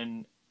 and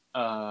then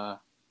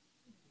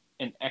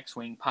an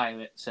X-Wing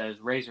pilot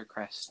says, "Razor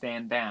Crest,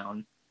 stand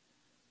down."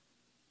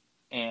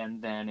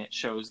 and then it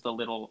shows the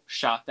little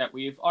shot that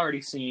we've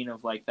already seen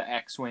of like the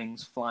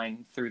X-Wings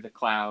flying through the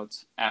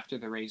clouds after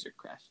the Razor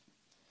Crest.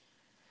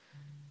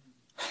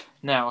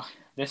 Now,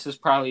 this is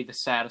probably the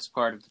saddest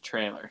part of the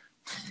trailer.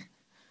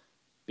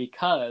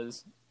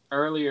 Because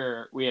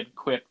earlier we had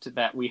quipped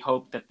that we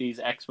hoped that these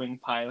X-Wing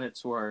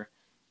pilots were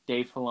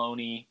Dave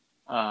Filoni,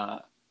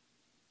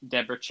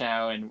 Deborah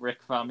Chow, and Rick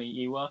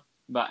Famuyiwa.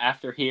 But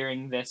after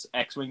hearing this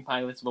X-Wing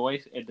pilot's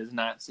voice, it does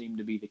not seem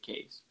to be the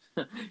case.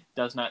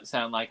 Does not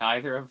sound like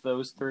either of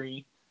those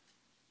three.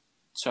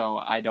 So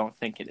I don't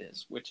think it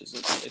is, which is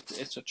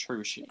it's a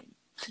true shame.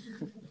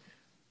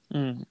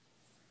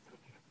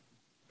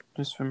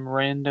 Just from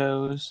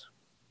randos.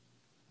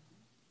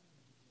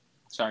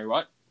 Sorry,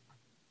 what?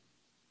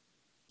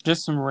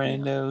 Just some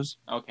randos.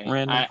 Yeah. Okay.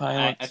 Random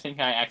pilots. I think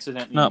I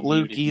accidentally not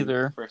Luke muted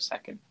either you for a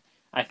second.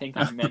 I think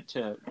I meant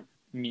to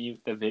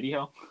mute the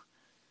video,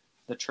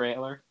 the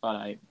trailer, but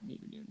I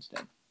muted you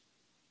instead.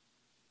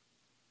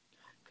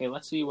 Okay,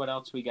 let's see what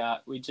else we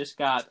got. We just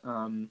got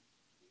the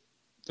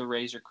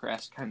Razor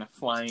Crest kind of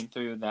flying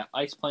through that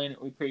ice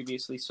planet we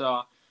previously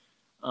saw.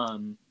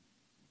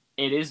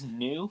 It is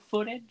new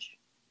footage,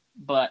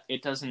 but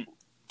it doesn't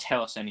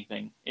tell us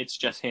anything. It's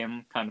just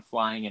him kind of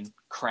flying and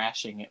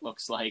crashing, it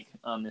looks like,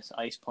 on this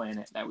ice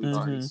planet that we've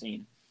already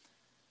seen.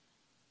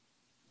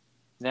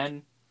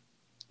 Then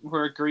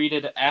we're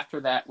greeted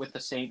after that with the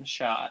same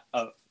shot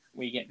of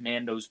we get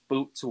Mando's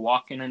boots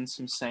walking in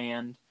some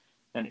sand.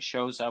 Then it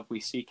shows up, we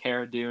see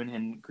Cara Dune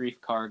and Greef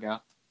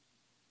Karga.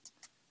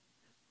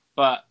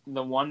 But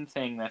the one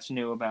thing that's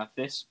new about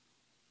this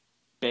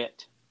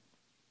bit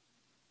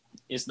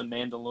is the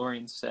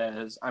Mandalorian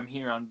says, "I'm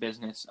here on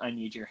business, I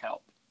need your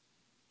help."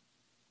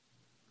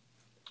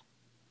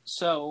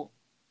 So,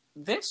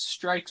 this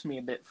strikes me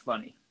a bit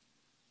funny.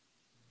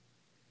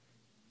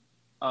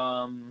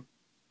 I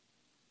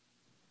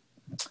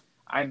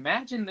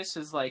imagine this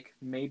is like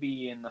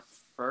maybe in the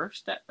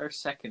first or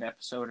second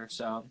episode or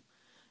so,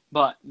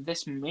 but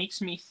this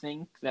makes me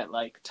think that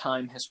like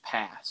time has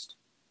passed.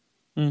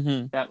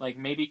 That like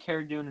maybe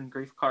Cara Dune and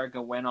Greef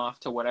Karga went off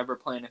to whatever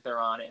planet they're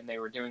on and they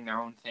were doing their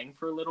own thing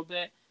for a little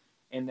bit,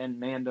 and then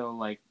Mando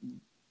like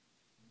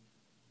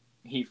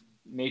he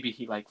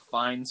like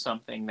finds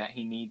something that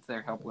he needs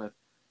their help with.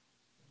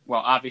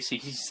 Well, obviously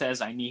he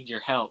says, "I need your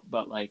help,"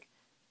 but like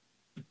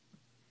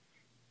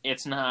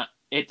it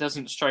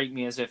doesn't strike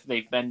me as if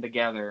they've been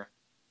together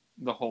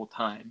the whole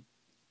time.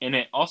 And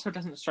it also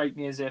doesn't strike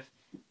me as if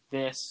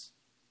this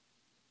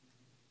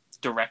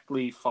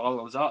directly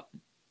follows up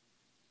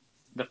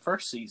the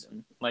first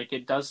season. Like,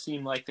 it does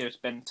seem like there's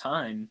been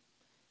time,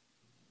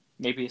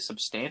 maybe a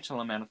substantial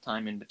amount of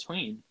time in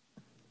between.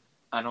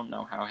 I don't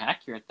know how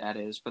accurate that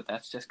is, but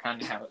that's just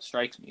kind of how it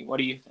strikes me. What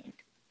do you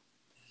think?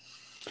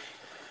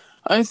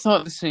 I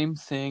thought the same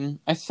thing.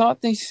 I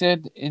thought they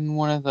said in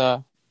one of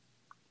the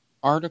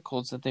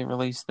articles that they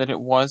released that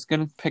it was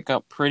going to pick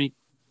up pretty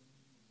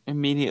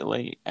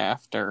immediately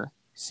after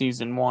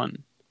season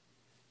 1.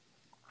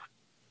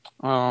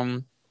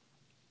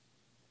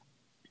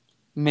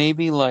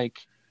 Maybe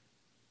like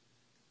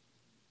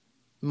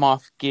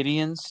Moff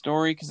Gideon's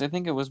story, because I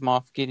think it was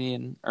Moff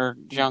Gideon or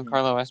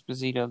Giancarlo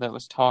Esposito that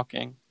was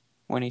talking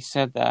when he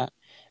said that.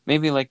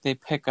 Maybe like they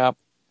pick up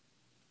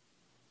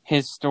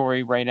his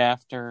story right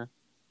after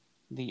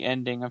the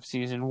ending of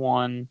season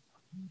 1.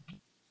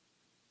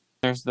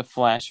 There's the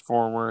flash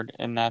forward,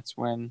 and that's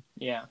when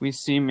we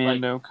see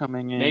Mando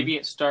coming in. Maybe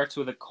it starts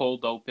with a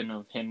cold open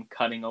of him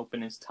cutting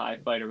open his TIE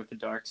fighter with the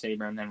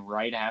Darksaber, and then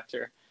right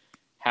after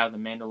how the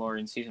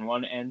Mandalorian season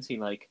 1 ends, he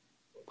like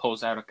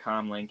pulls out a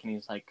comlink and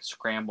he's like,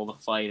 "Scramble the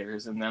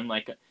fighters," and then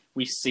like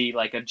we see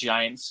like a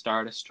giant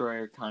Star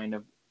Destroyer kind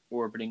of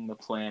orbiting the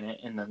planet,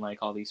 and then like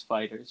all these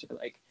fighters are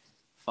like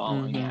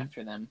following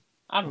after them.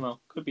 I don't know.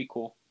 Could be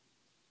cool.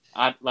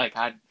 I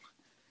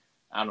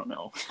don't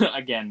know.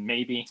 Again,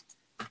 maybe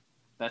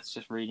that's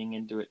just reading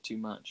into it too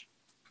much.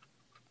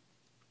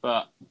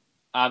 But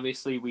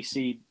obviously we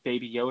see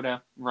Baby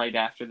Yoda right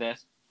after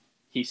this.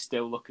 He's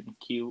still looking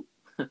cute.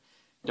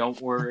 Don't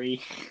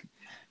worry.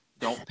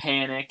 Don't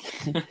panic.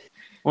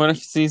 What if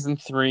season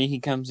 3 he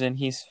comes in,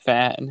 he's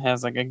fat and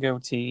has like a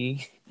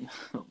goatee?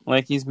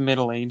 Like he's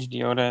middle-aged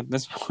Yoda at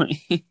this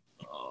point.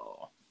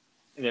 Oh,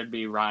 there'd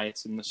be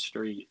riots in the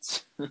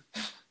streets.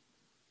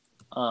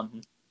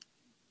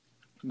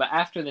 But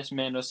after this,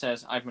 Mando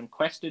says, "I've been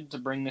quested to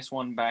bring this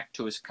one back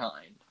to his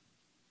kind."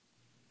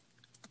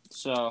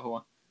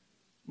 So,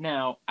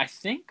 now, I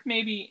think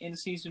maybe in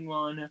season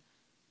 1,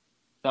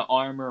 the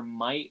armor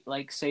might,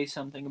 like, say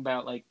something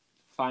about, like,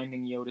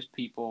 finding Yoda's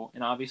people.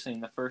 And obviously in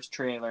the first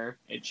trailer,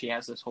 she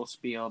has this whole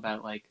spiel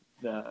about, like,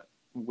 the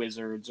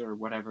wizards or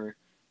whatever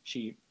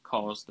she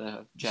calls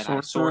the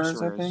Jedi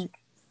sorcerers. I think.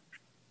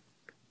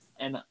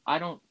 And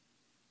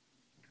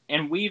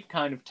and we've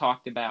kind of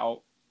talked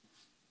about,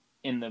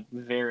 in the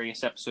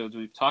various episodes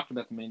we've talked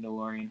about The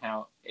Mandalorian,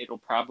 how it'll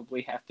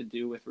probably have to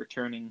do with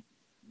returning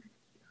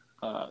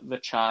the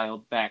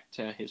child back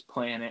to his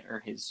planet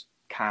or his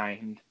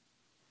kind.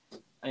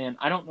 And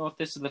I don't know if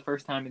this is the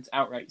first time it's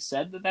outright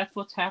said that that's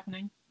what's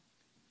happening.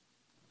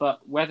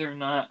 But whether or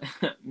not,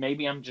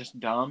 maybe I'm just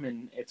dumb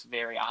and it's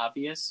very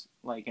obvious,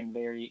 like, and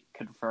very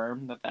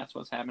confirmed that that's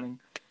what's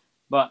happening.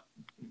 But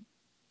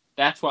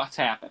that's what's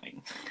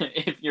happening.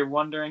 If you're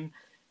wondering,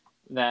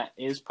 that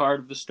is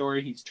part of the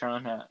story. He's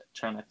trying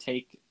to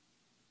take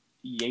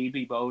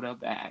Baby Yoda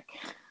back.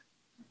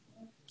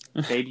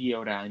 Baby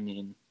Yoda, I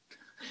mean.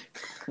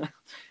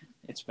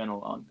 It's been a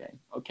long day.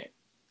 Okay.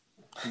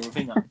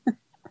 Moving on.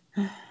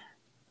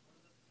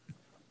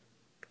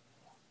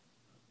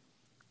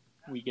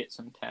 We get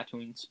some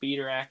Tatooine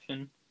speeder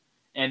action.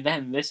 And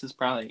then this is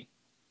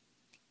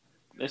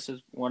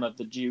one of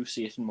the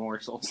juiciest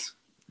morsels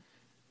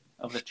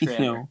of the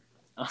trailer.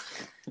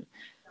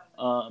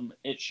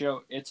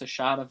 It's a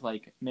shot of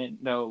like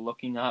Mando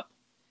looking up,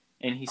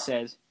 and he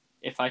says,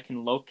 "If I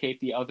can locate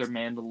the other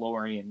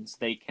Mandalorians,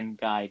 they can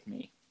guide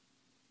me."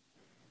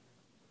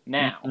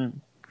 Now,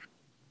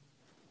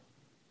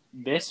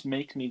 this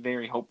makes me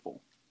very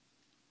hopeful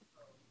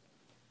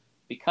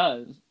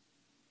because,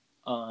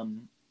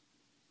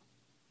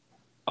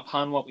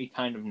 upon what we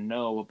kind of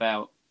know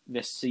about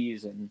this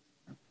season,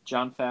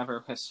 Jon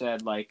Favreau has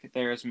said like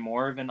there's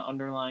more of an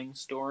underlying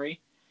story,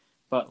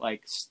 but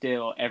like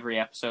still every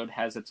episode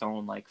has its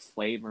own like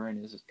flavor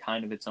and is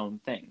kind of its own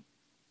thing.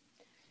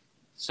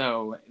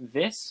 So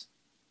this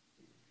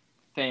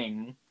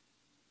thing,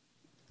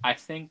 I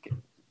think,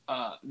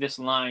 this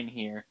line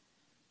here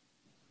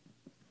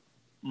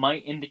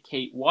might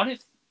indicate, what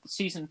if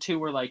season 2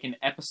 were like an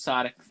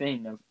episodic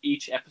thing of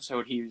each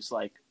episode he was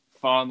like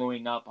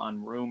following up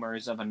on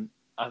rumors of a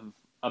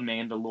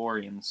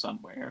Mandalorian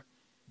somewhere,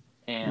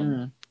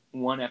 and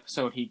one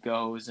episode he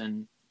goes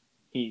and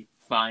he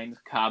finds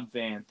Cobb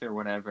Vanth or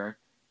whatever,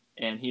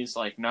 and he's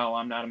like, "No,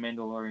 I'm not a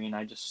Mandalorian.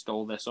 I just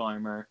stole this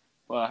armor.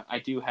 Well, I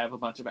do have a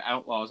bunch of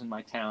outlaws in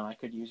my town. I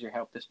could use your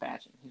help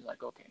dispatching." He's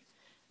like, "Okay."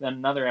 Then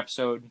another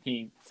episode,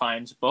 he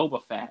finds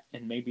Boba Fett,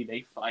 and maybe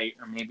they fight,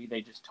 or maybe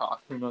they just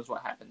talk. Who knows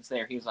what happens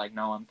there? He's like,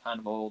 "No, I'm kind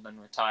of old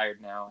and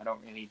retired now. I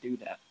don't really do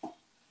that."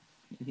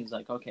 And he's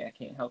like, "Okay, I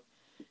can't help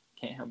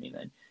me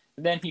then."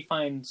 But then he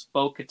finds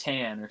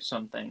Bo-Katan or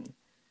something,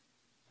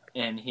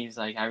 and he's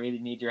like, "I really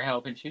need your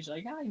help." And she's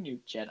like, "I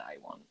knew Jedi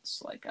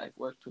once. Like, I've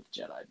worked with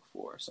Jedi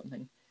before or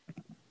something."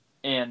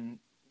 And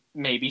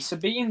maybe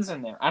Sabine's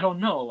in there. I don't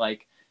know.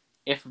 Like,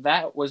 if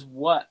that was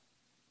what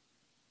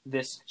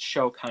this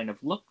show kind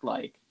of looked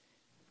like,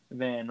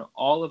 then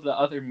all of the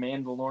other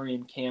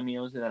Mandalorian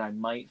cameos that I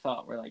might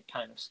thought were like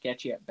kind of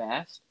sketchy at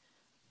best,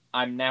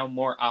 I'm now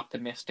more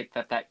optimistic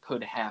that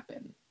could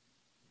happen.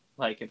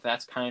 Like, if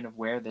that's kind of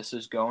where this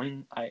is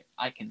going,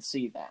 I can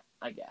see that,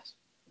 I guess.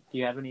 Do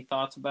you have any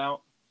thoughts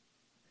about?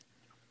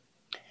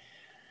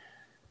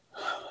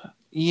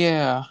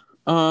 Yeah.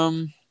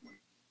 I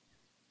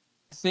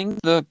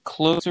think the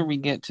closer we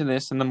get to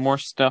this and the more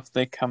stuff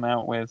they come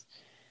out with,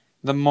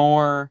 the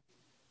more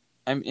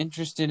I'm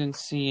interested in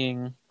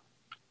seeing,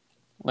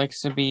 like,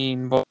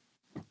 Sabine,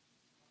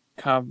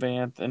 Cobb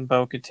Vanth, and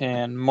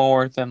Bo-Katan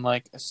more than,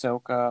 like,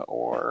 Ahsoka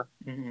or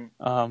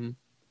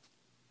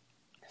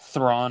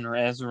Thrawn or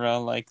Ezra.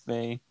 Like,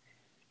 there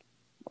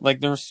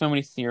were so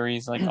many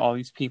theories, like, all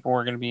these people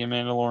were going to be in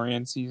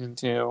Mandalorian Season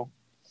 2.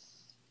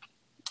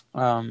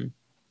 But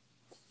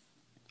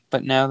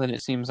now that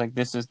it seems like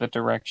this is the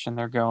direction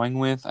they're going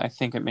with, I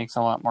think it makes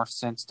a lot more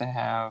sense to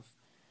have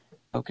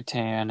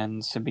Bo-Katan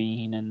and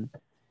Sabine and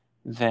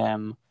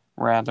them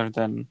rather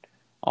than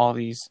all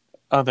these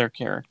other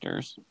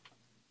characters.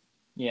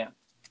 Yeah.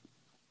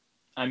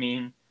 I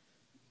mean,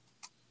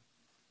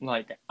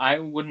 like, I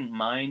wouldn't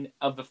mind,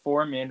 of the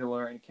 4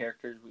 Mandalorian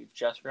characters we've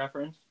just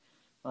referenced,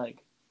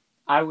 like,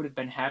 I would have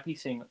been happy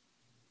seeing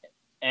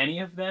any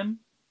of them,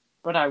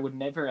 but I would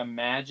never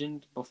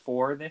imagined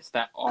before this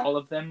that all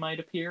of them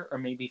might appear, or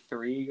maybe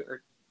 3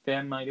 of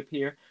them might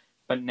appear.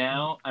 But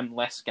now I'm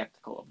less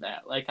skeptical of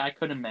that. Like, I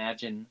could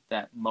imagine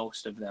that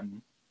most of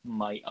them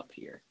might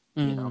appear.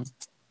 You know,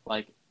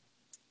 like,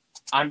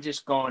 I'm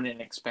just going in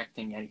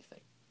expecting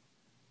anything.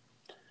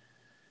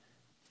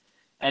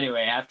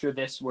 Anyway, after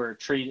this, we're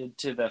treated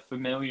to the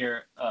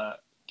familiar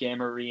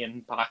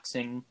Gamorrean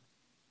boxing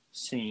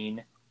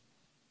scene.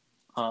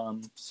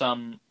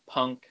 Some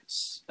punk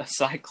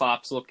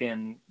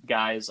Cyclops-looking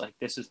guys like,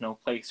 "This is no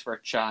place for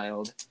a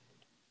child."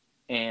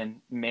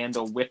 And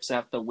Mando whips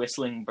out the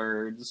whistling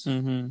birds,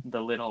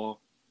 the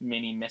little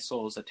mini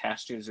missiles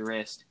attached to his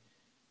wrist,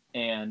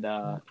 and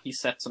he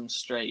sets them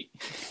straight.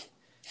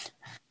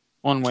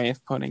 One way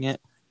of putting it.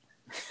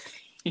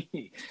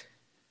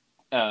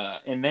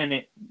 And then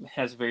it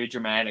has a very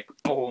dramatic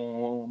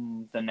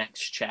boom, the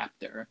next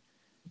chapter.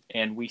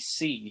 And we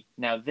see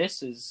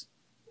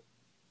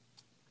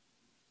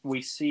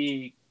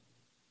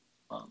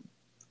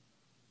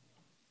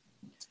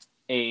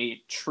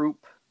a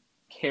troop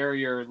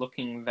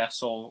carrier-looking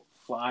vessel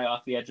fly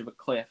off the edge of a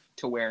cliff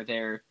to where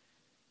there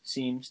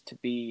seems to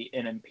be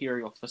an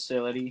Imperial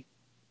facility.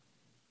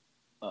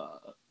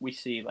 We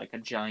see like a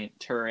giant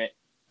turret,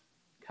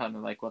 kind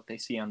of like what they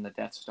see on the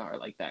Death Star,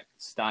 like that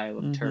style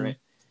of turret.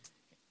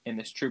 And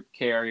this troop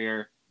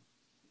carrier,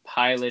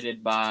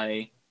 piloted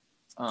by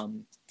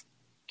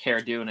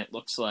Cara Dune, it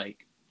looks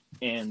like,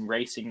 and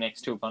racing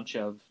next to a bunch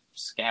of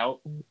scout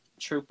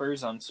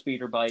troopers on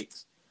speeder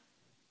bikes,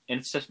 and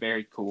it's just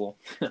very cool.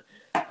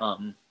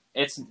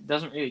 It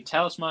doesn't really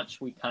tell us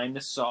much. We kind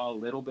of saw a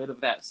little bit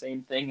of that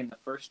same thing in the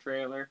first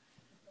trailer,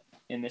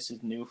 and this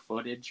is new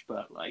footage,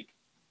 but like,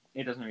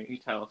 it doesn't really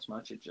tell us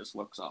much. It just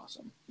looks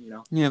awesome, you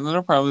know? Yeah,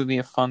 that'll probably be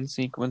a fun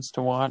sequence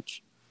to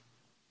watch.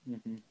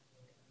 Mm-hmm.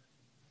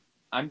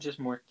 I'm just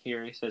more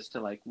curious as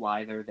to like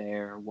why they're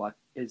there. What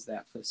is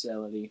that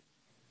facility?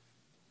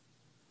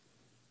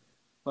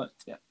 But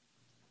yeah,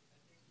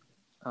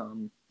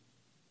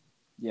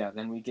 yeah.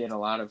 Then we get a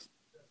lot of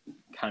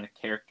kind of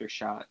character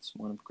shots.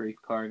 One of Greef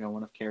Karga,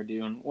 one of Cara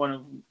Dune,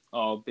 one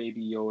of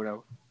Baby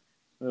Yoda,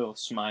 a little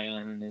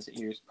smiling and his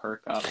ears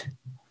perk up.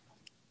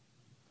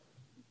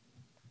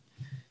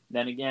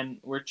 Then again,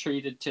 we're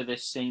treated to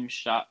this same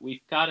shot.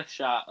 We've got a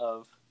shot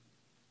of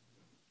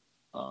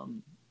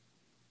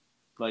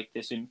like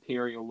this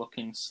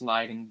Imperial-looking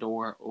sliding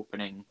door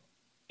opening.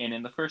 And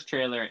in the first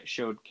trailer, it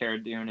showed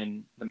Cara Dune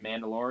and the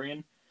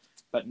Mandalorian.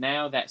 But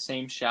now that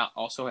same shot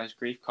also has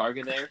Greef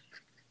Karga there.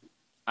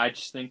 I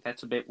just think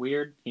that's a bit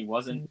weird. He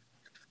wasn't,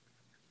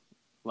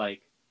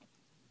 like,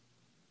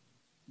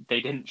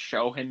 they didn't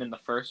show him in the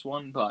first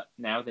one, but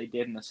now they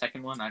did in the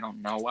second one. I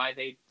don't know why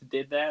they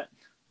did that.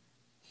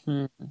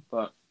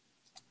 But,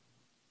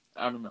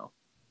 I don't know.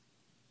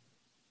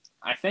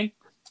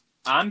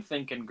 I'm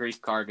thinking Greef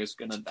Karga's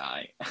gonna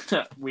die.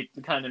 We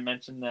kind of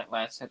mentioned that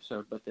last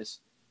episode, but this,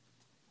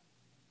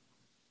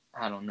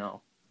 I don't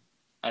know.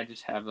 I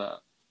just have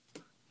a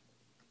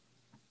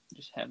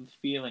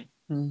feeling.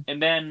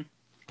 And then,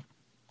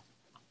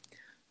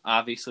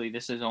 obviously,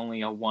 this is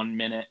only a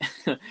 1-minute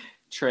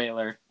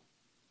trailer,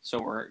 so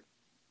we're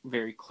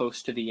very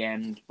close to the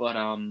end. But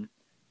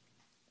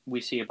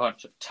we see a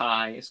bunch of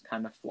ties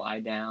kind of fly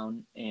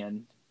down,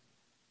 and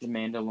the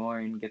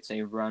Mandalorian gets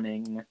a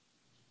running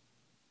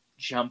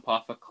jump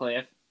off a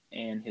cliff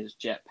and his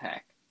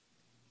jetpack.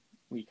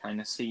 We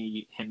kind of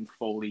see him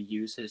fully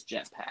use his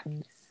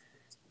jetpack.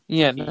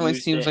 Yeah, it really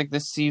seems like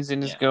this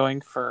season is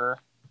going for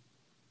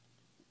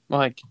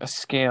like a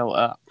scale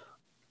up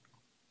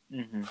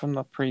from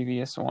the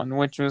previous one,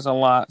 which was a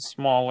lot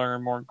smaller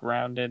and more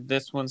grounded.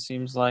 This one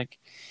seems like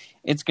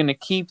it's going to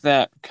keep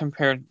that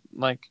compared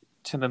like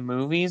to the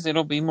movies.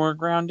 It'll be more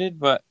grounded,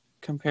 but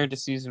compared to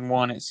season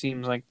 1, it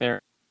seems like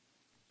they're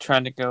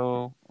trying to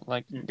go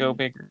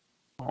bigger.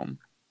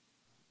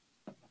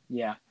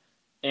 Yeah,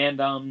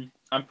 and I'm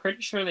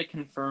pretty sure they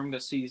confirmed a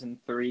season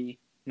 3.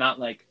 Not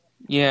like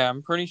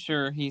I'm pretty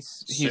sure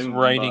he's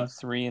writing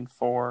 3 and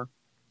 4.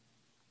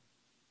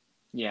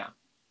 Yeah,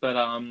 but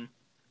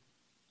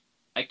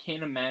I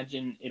can't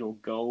imagine it'll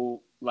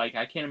go like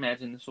I can't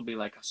imagine this will be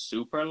like a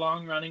super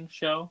long running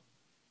show.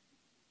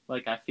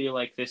 Like I feel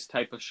like this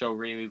type of show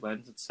really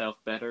lends itself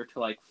better to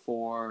like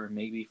 4 or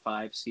maybe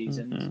 5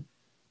 seasons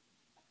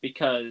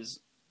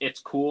because it's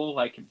cool.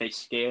 Like if they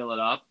scale it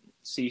up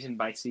season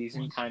by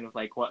season, kind of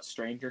like what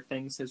Stranger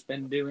Things has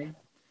been doing.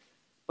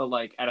 But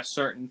like at a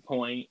certain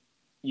point,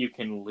 you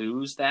can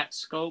lose that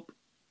scope.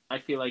 I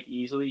feel like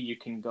easily you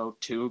can go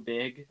too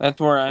big.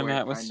 That's where I'm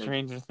at with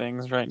Stranger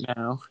Things right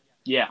now.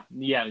 Yeah,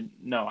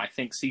 no, I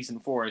think season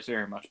 4 is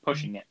very much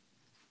pushing it.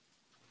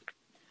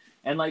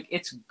 And like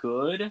it's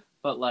good,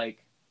 but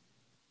like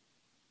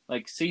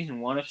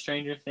season 1 of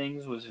Stranger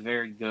Things was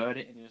very good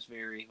and it was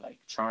very like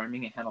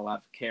charming. It had a lot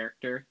of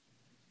character.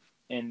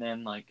 And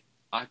then like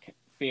I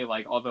feel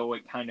like although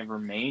it kind of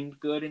remained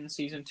good in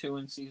season 2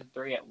 and season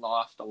 3, it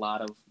lost a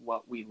lot of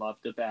what we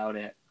loved about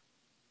it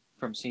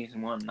from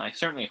season 1. And I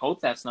certainly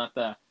hope that's not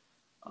the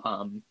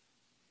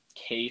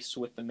case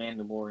with The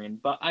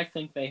Mandalorian, but I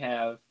think they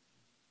know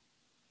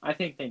what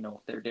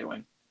they're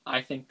doing.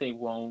 I think they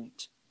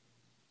won't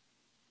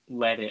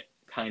let it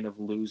kind of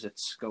lose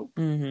its scope.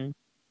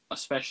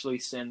 Especially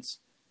since,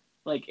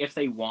 like, if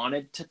they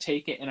wanted to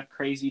take it in a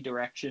crazy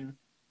direction,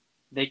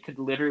 they could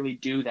literally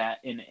do that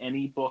in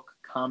any book,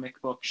 comic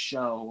book,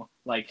 show.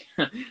 Like,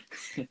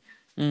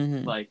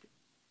 like,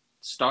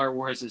 Star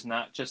Wars is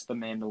not just The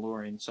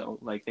Mandalorian, so,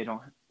 like, they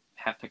don't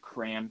have to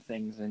cram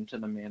things into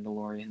The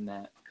Mandalorian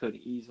that could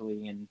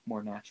easily and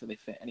more naturally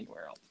fit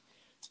anywhere else.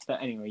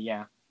 But anyway,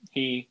 yeah.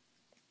 To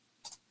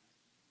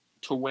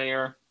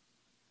where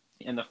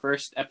in the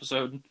first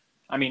episode,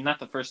 I mean, not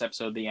the first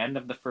episode, the end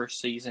of the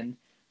first season,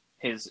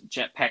 his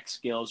jetpack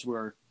skills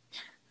were...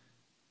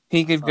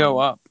 He could go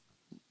up.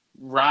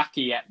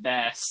 Rocky at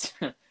best.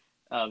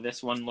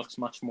 This one looks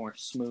much more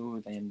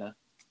smooth and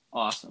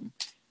awesome.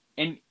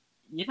 And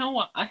you know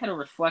what? I had a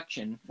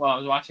reflection while I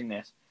was watching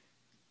this.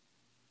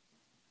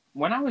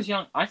 When I was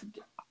young,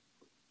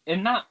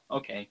 not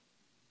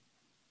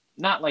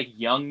like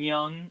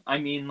young, I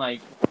mean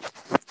like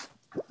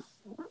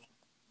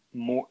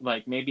more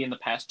like maybe in the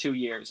past 2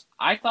 years,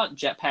 I thought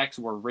jetpacks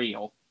were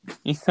real.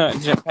 You thought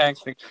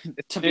jetpacks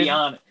to be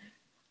honest,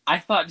 I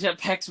thought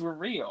jetpacks were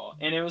real.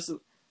 And it was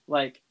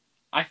like,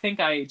 I think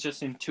I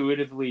just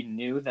intuitively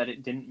knew that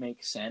it didn't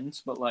make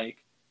sense, but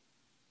like,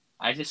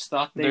 I just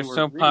thought they're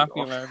so real.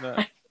 Popular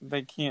that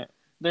they can't.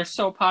 They're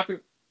so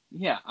popular.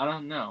 Yeah, I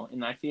don't know.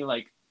 And I feel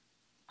like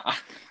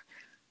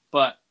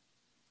But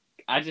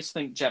I just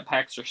think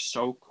jetpacks are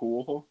so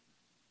cool.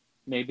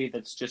 Maybe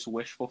that's just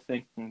wishful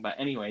thinking. But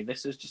anyway,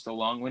 this is just a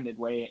long-winded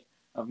way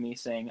of me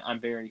saying I'm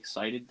very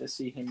excited to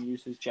see him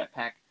use his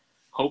jetpack.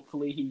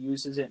 Hopefully he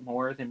uses it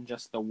more than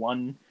just the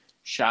one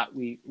shot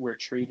we were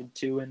treated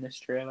to in this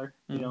trailer,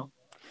 you know?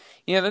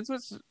 Yeah,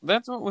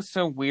 that's what was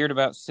so weird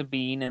about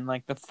Sabine in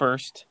like the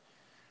first,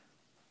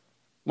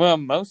 well,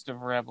 most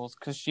of Rebels,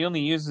 because she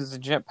only uses a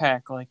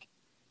jetpack like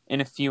in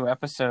a few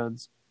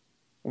episodes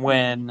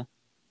when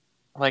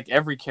like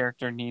every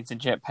character needs a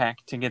jetpack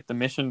to get the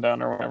mission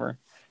done or whatever.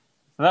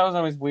 So that was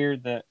always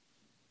weird that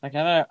like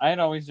I had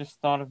always just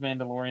thought of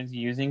Mandalorians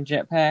using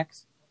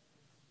jetpacks,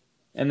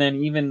 and then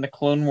even the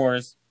Clone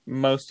Wars,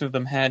 most of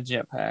them had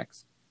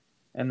jetpacks,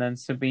 and then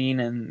Sabine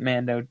and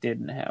Mando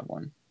didn't have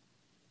one.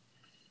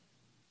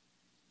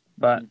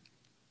 But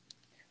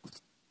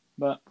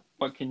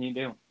what can you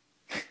do?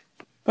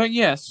 But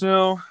yeah,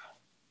 so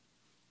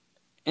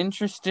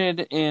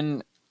interested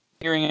in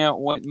figuring out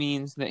what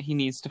means that he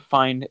needs to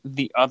find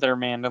the other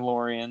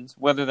Mandalorians,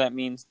 whether that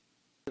means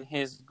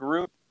his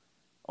group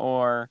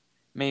or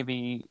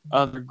maybe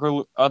other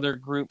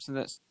groups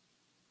that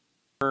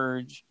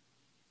Purge.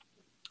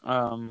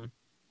 Because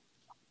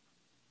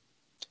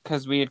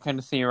we had kind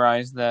of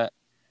theorized that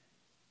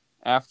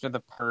after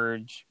the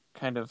Purge,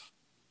 kind of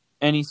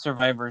any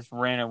survivors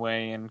ran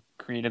away and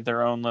created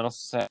their own little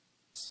sets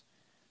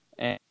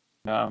and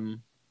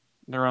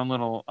their own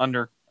little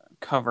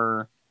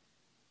undercover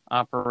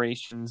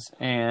operations,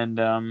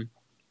 and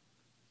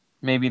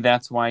maybe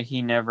that's why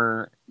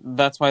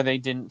they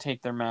didn't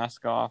take their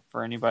mask off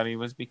for anybody,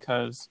 was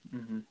because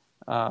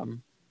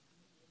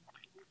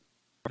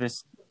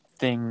this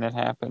thing that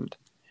happened,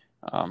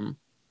 and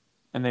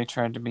they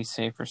tried to be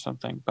safe or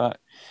something.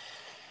 But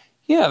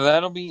yeah,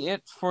 that'll be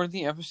it for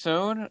the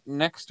episode.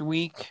 Next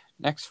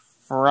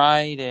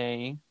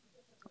Friday,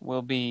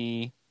 will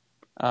be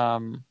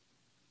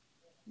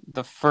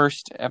the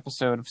first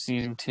episode of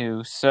season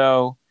 2.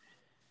 So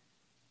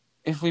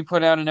if we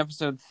put out an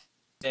episode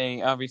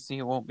today, obviously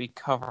it won't be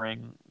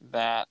covering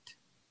that.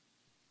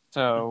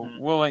 So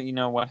we'll let you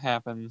know what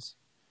happens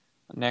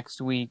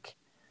next week.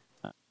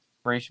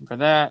 Preparation for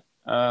that.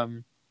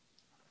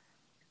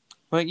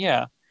 But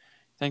yeah,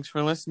 thanks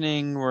for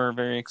listening. We're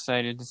very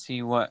excited to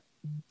see what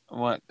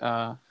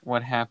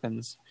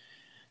happens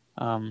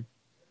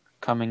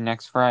coming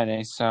next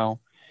Friday. So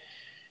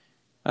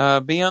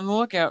be on the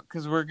lookout,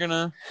 because we're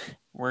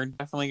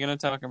definitely gonna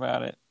talk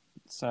about it.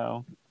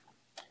 So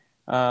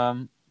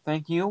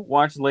thank you.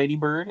 Watch Lady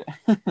Bird.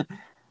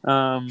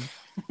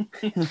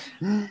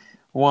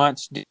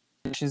 Watch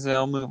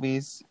Giselle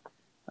movies.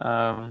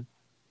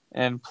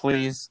 And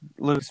please,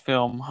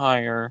 Lucasfilm,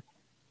 hire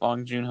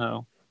Bong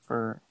Joon-ho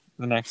for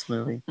the next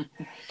movie.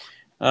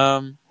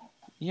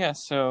 Yeah,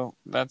 so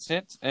that's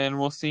it, and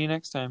we'll see you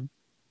next time.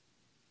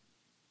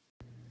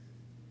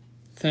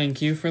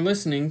 Thank you for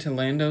listening to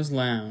Lando's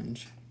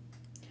Lounge.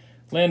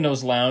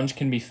 Lando's Lounge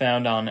can be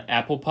found on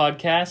Apple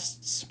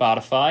Podcasts,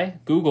 Spotify,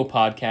 Google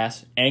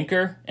Podcasts,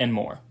 Anchor, and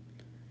more.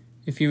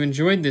 If you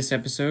enjoyed this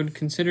episode,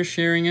 consider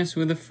sharing us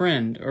with a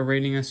friend or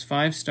rating us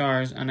 5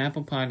 stars on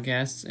Apple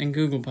Podcasts and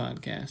Google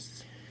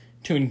Podcasts.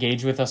 To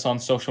engage with us on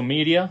social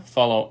media,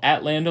 follow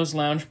 @Lando's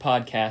Lounge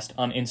Podcast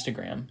on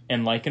Instagram,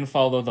 and like and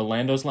follow the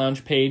Lando's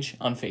Lounge page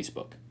on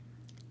Facebook.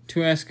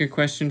 To ask a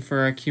question for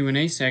our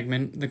Q&A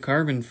segment, The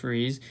Carbon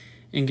Freeze,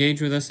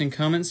 engage with us in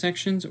comment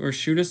sections or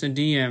shoot us a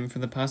DM for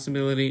the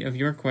possibility of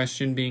your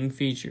question being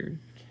featured.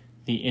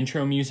 The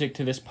intro music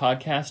to this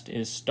podcast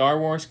is Star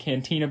Wars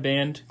Cantina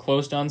Band,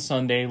 Closed on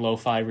Sunday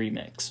Lo-Fi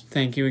Remix.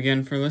 Thank you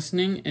again for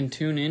listening, and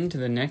tune in to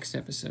the next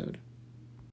episode.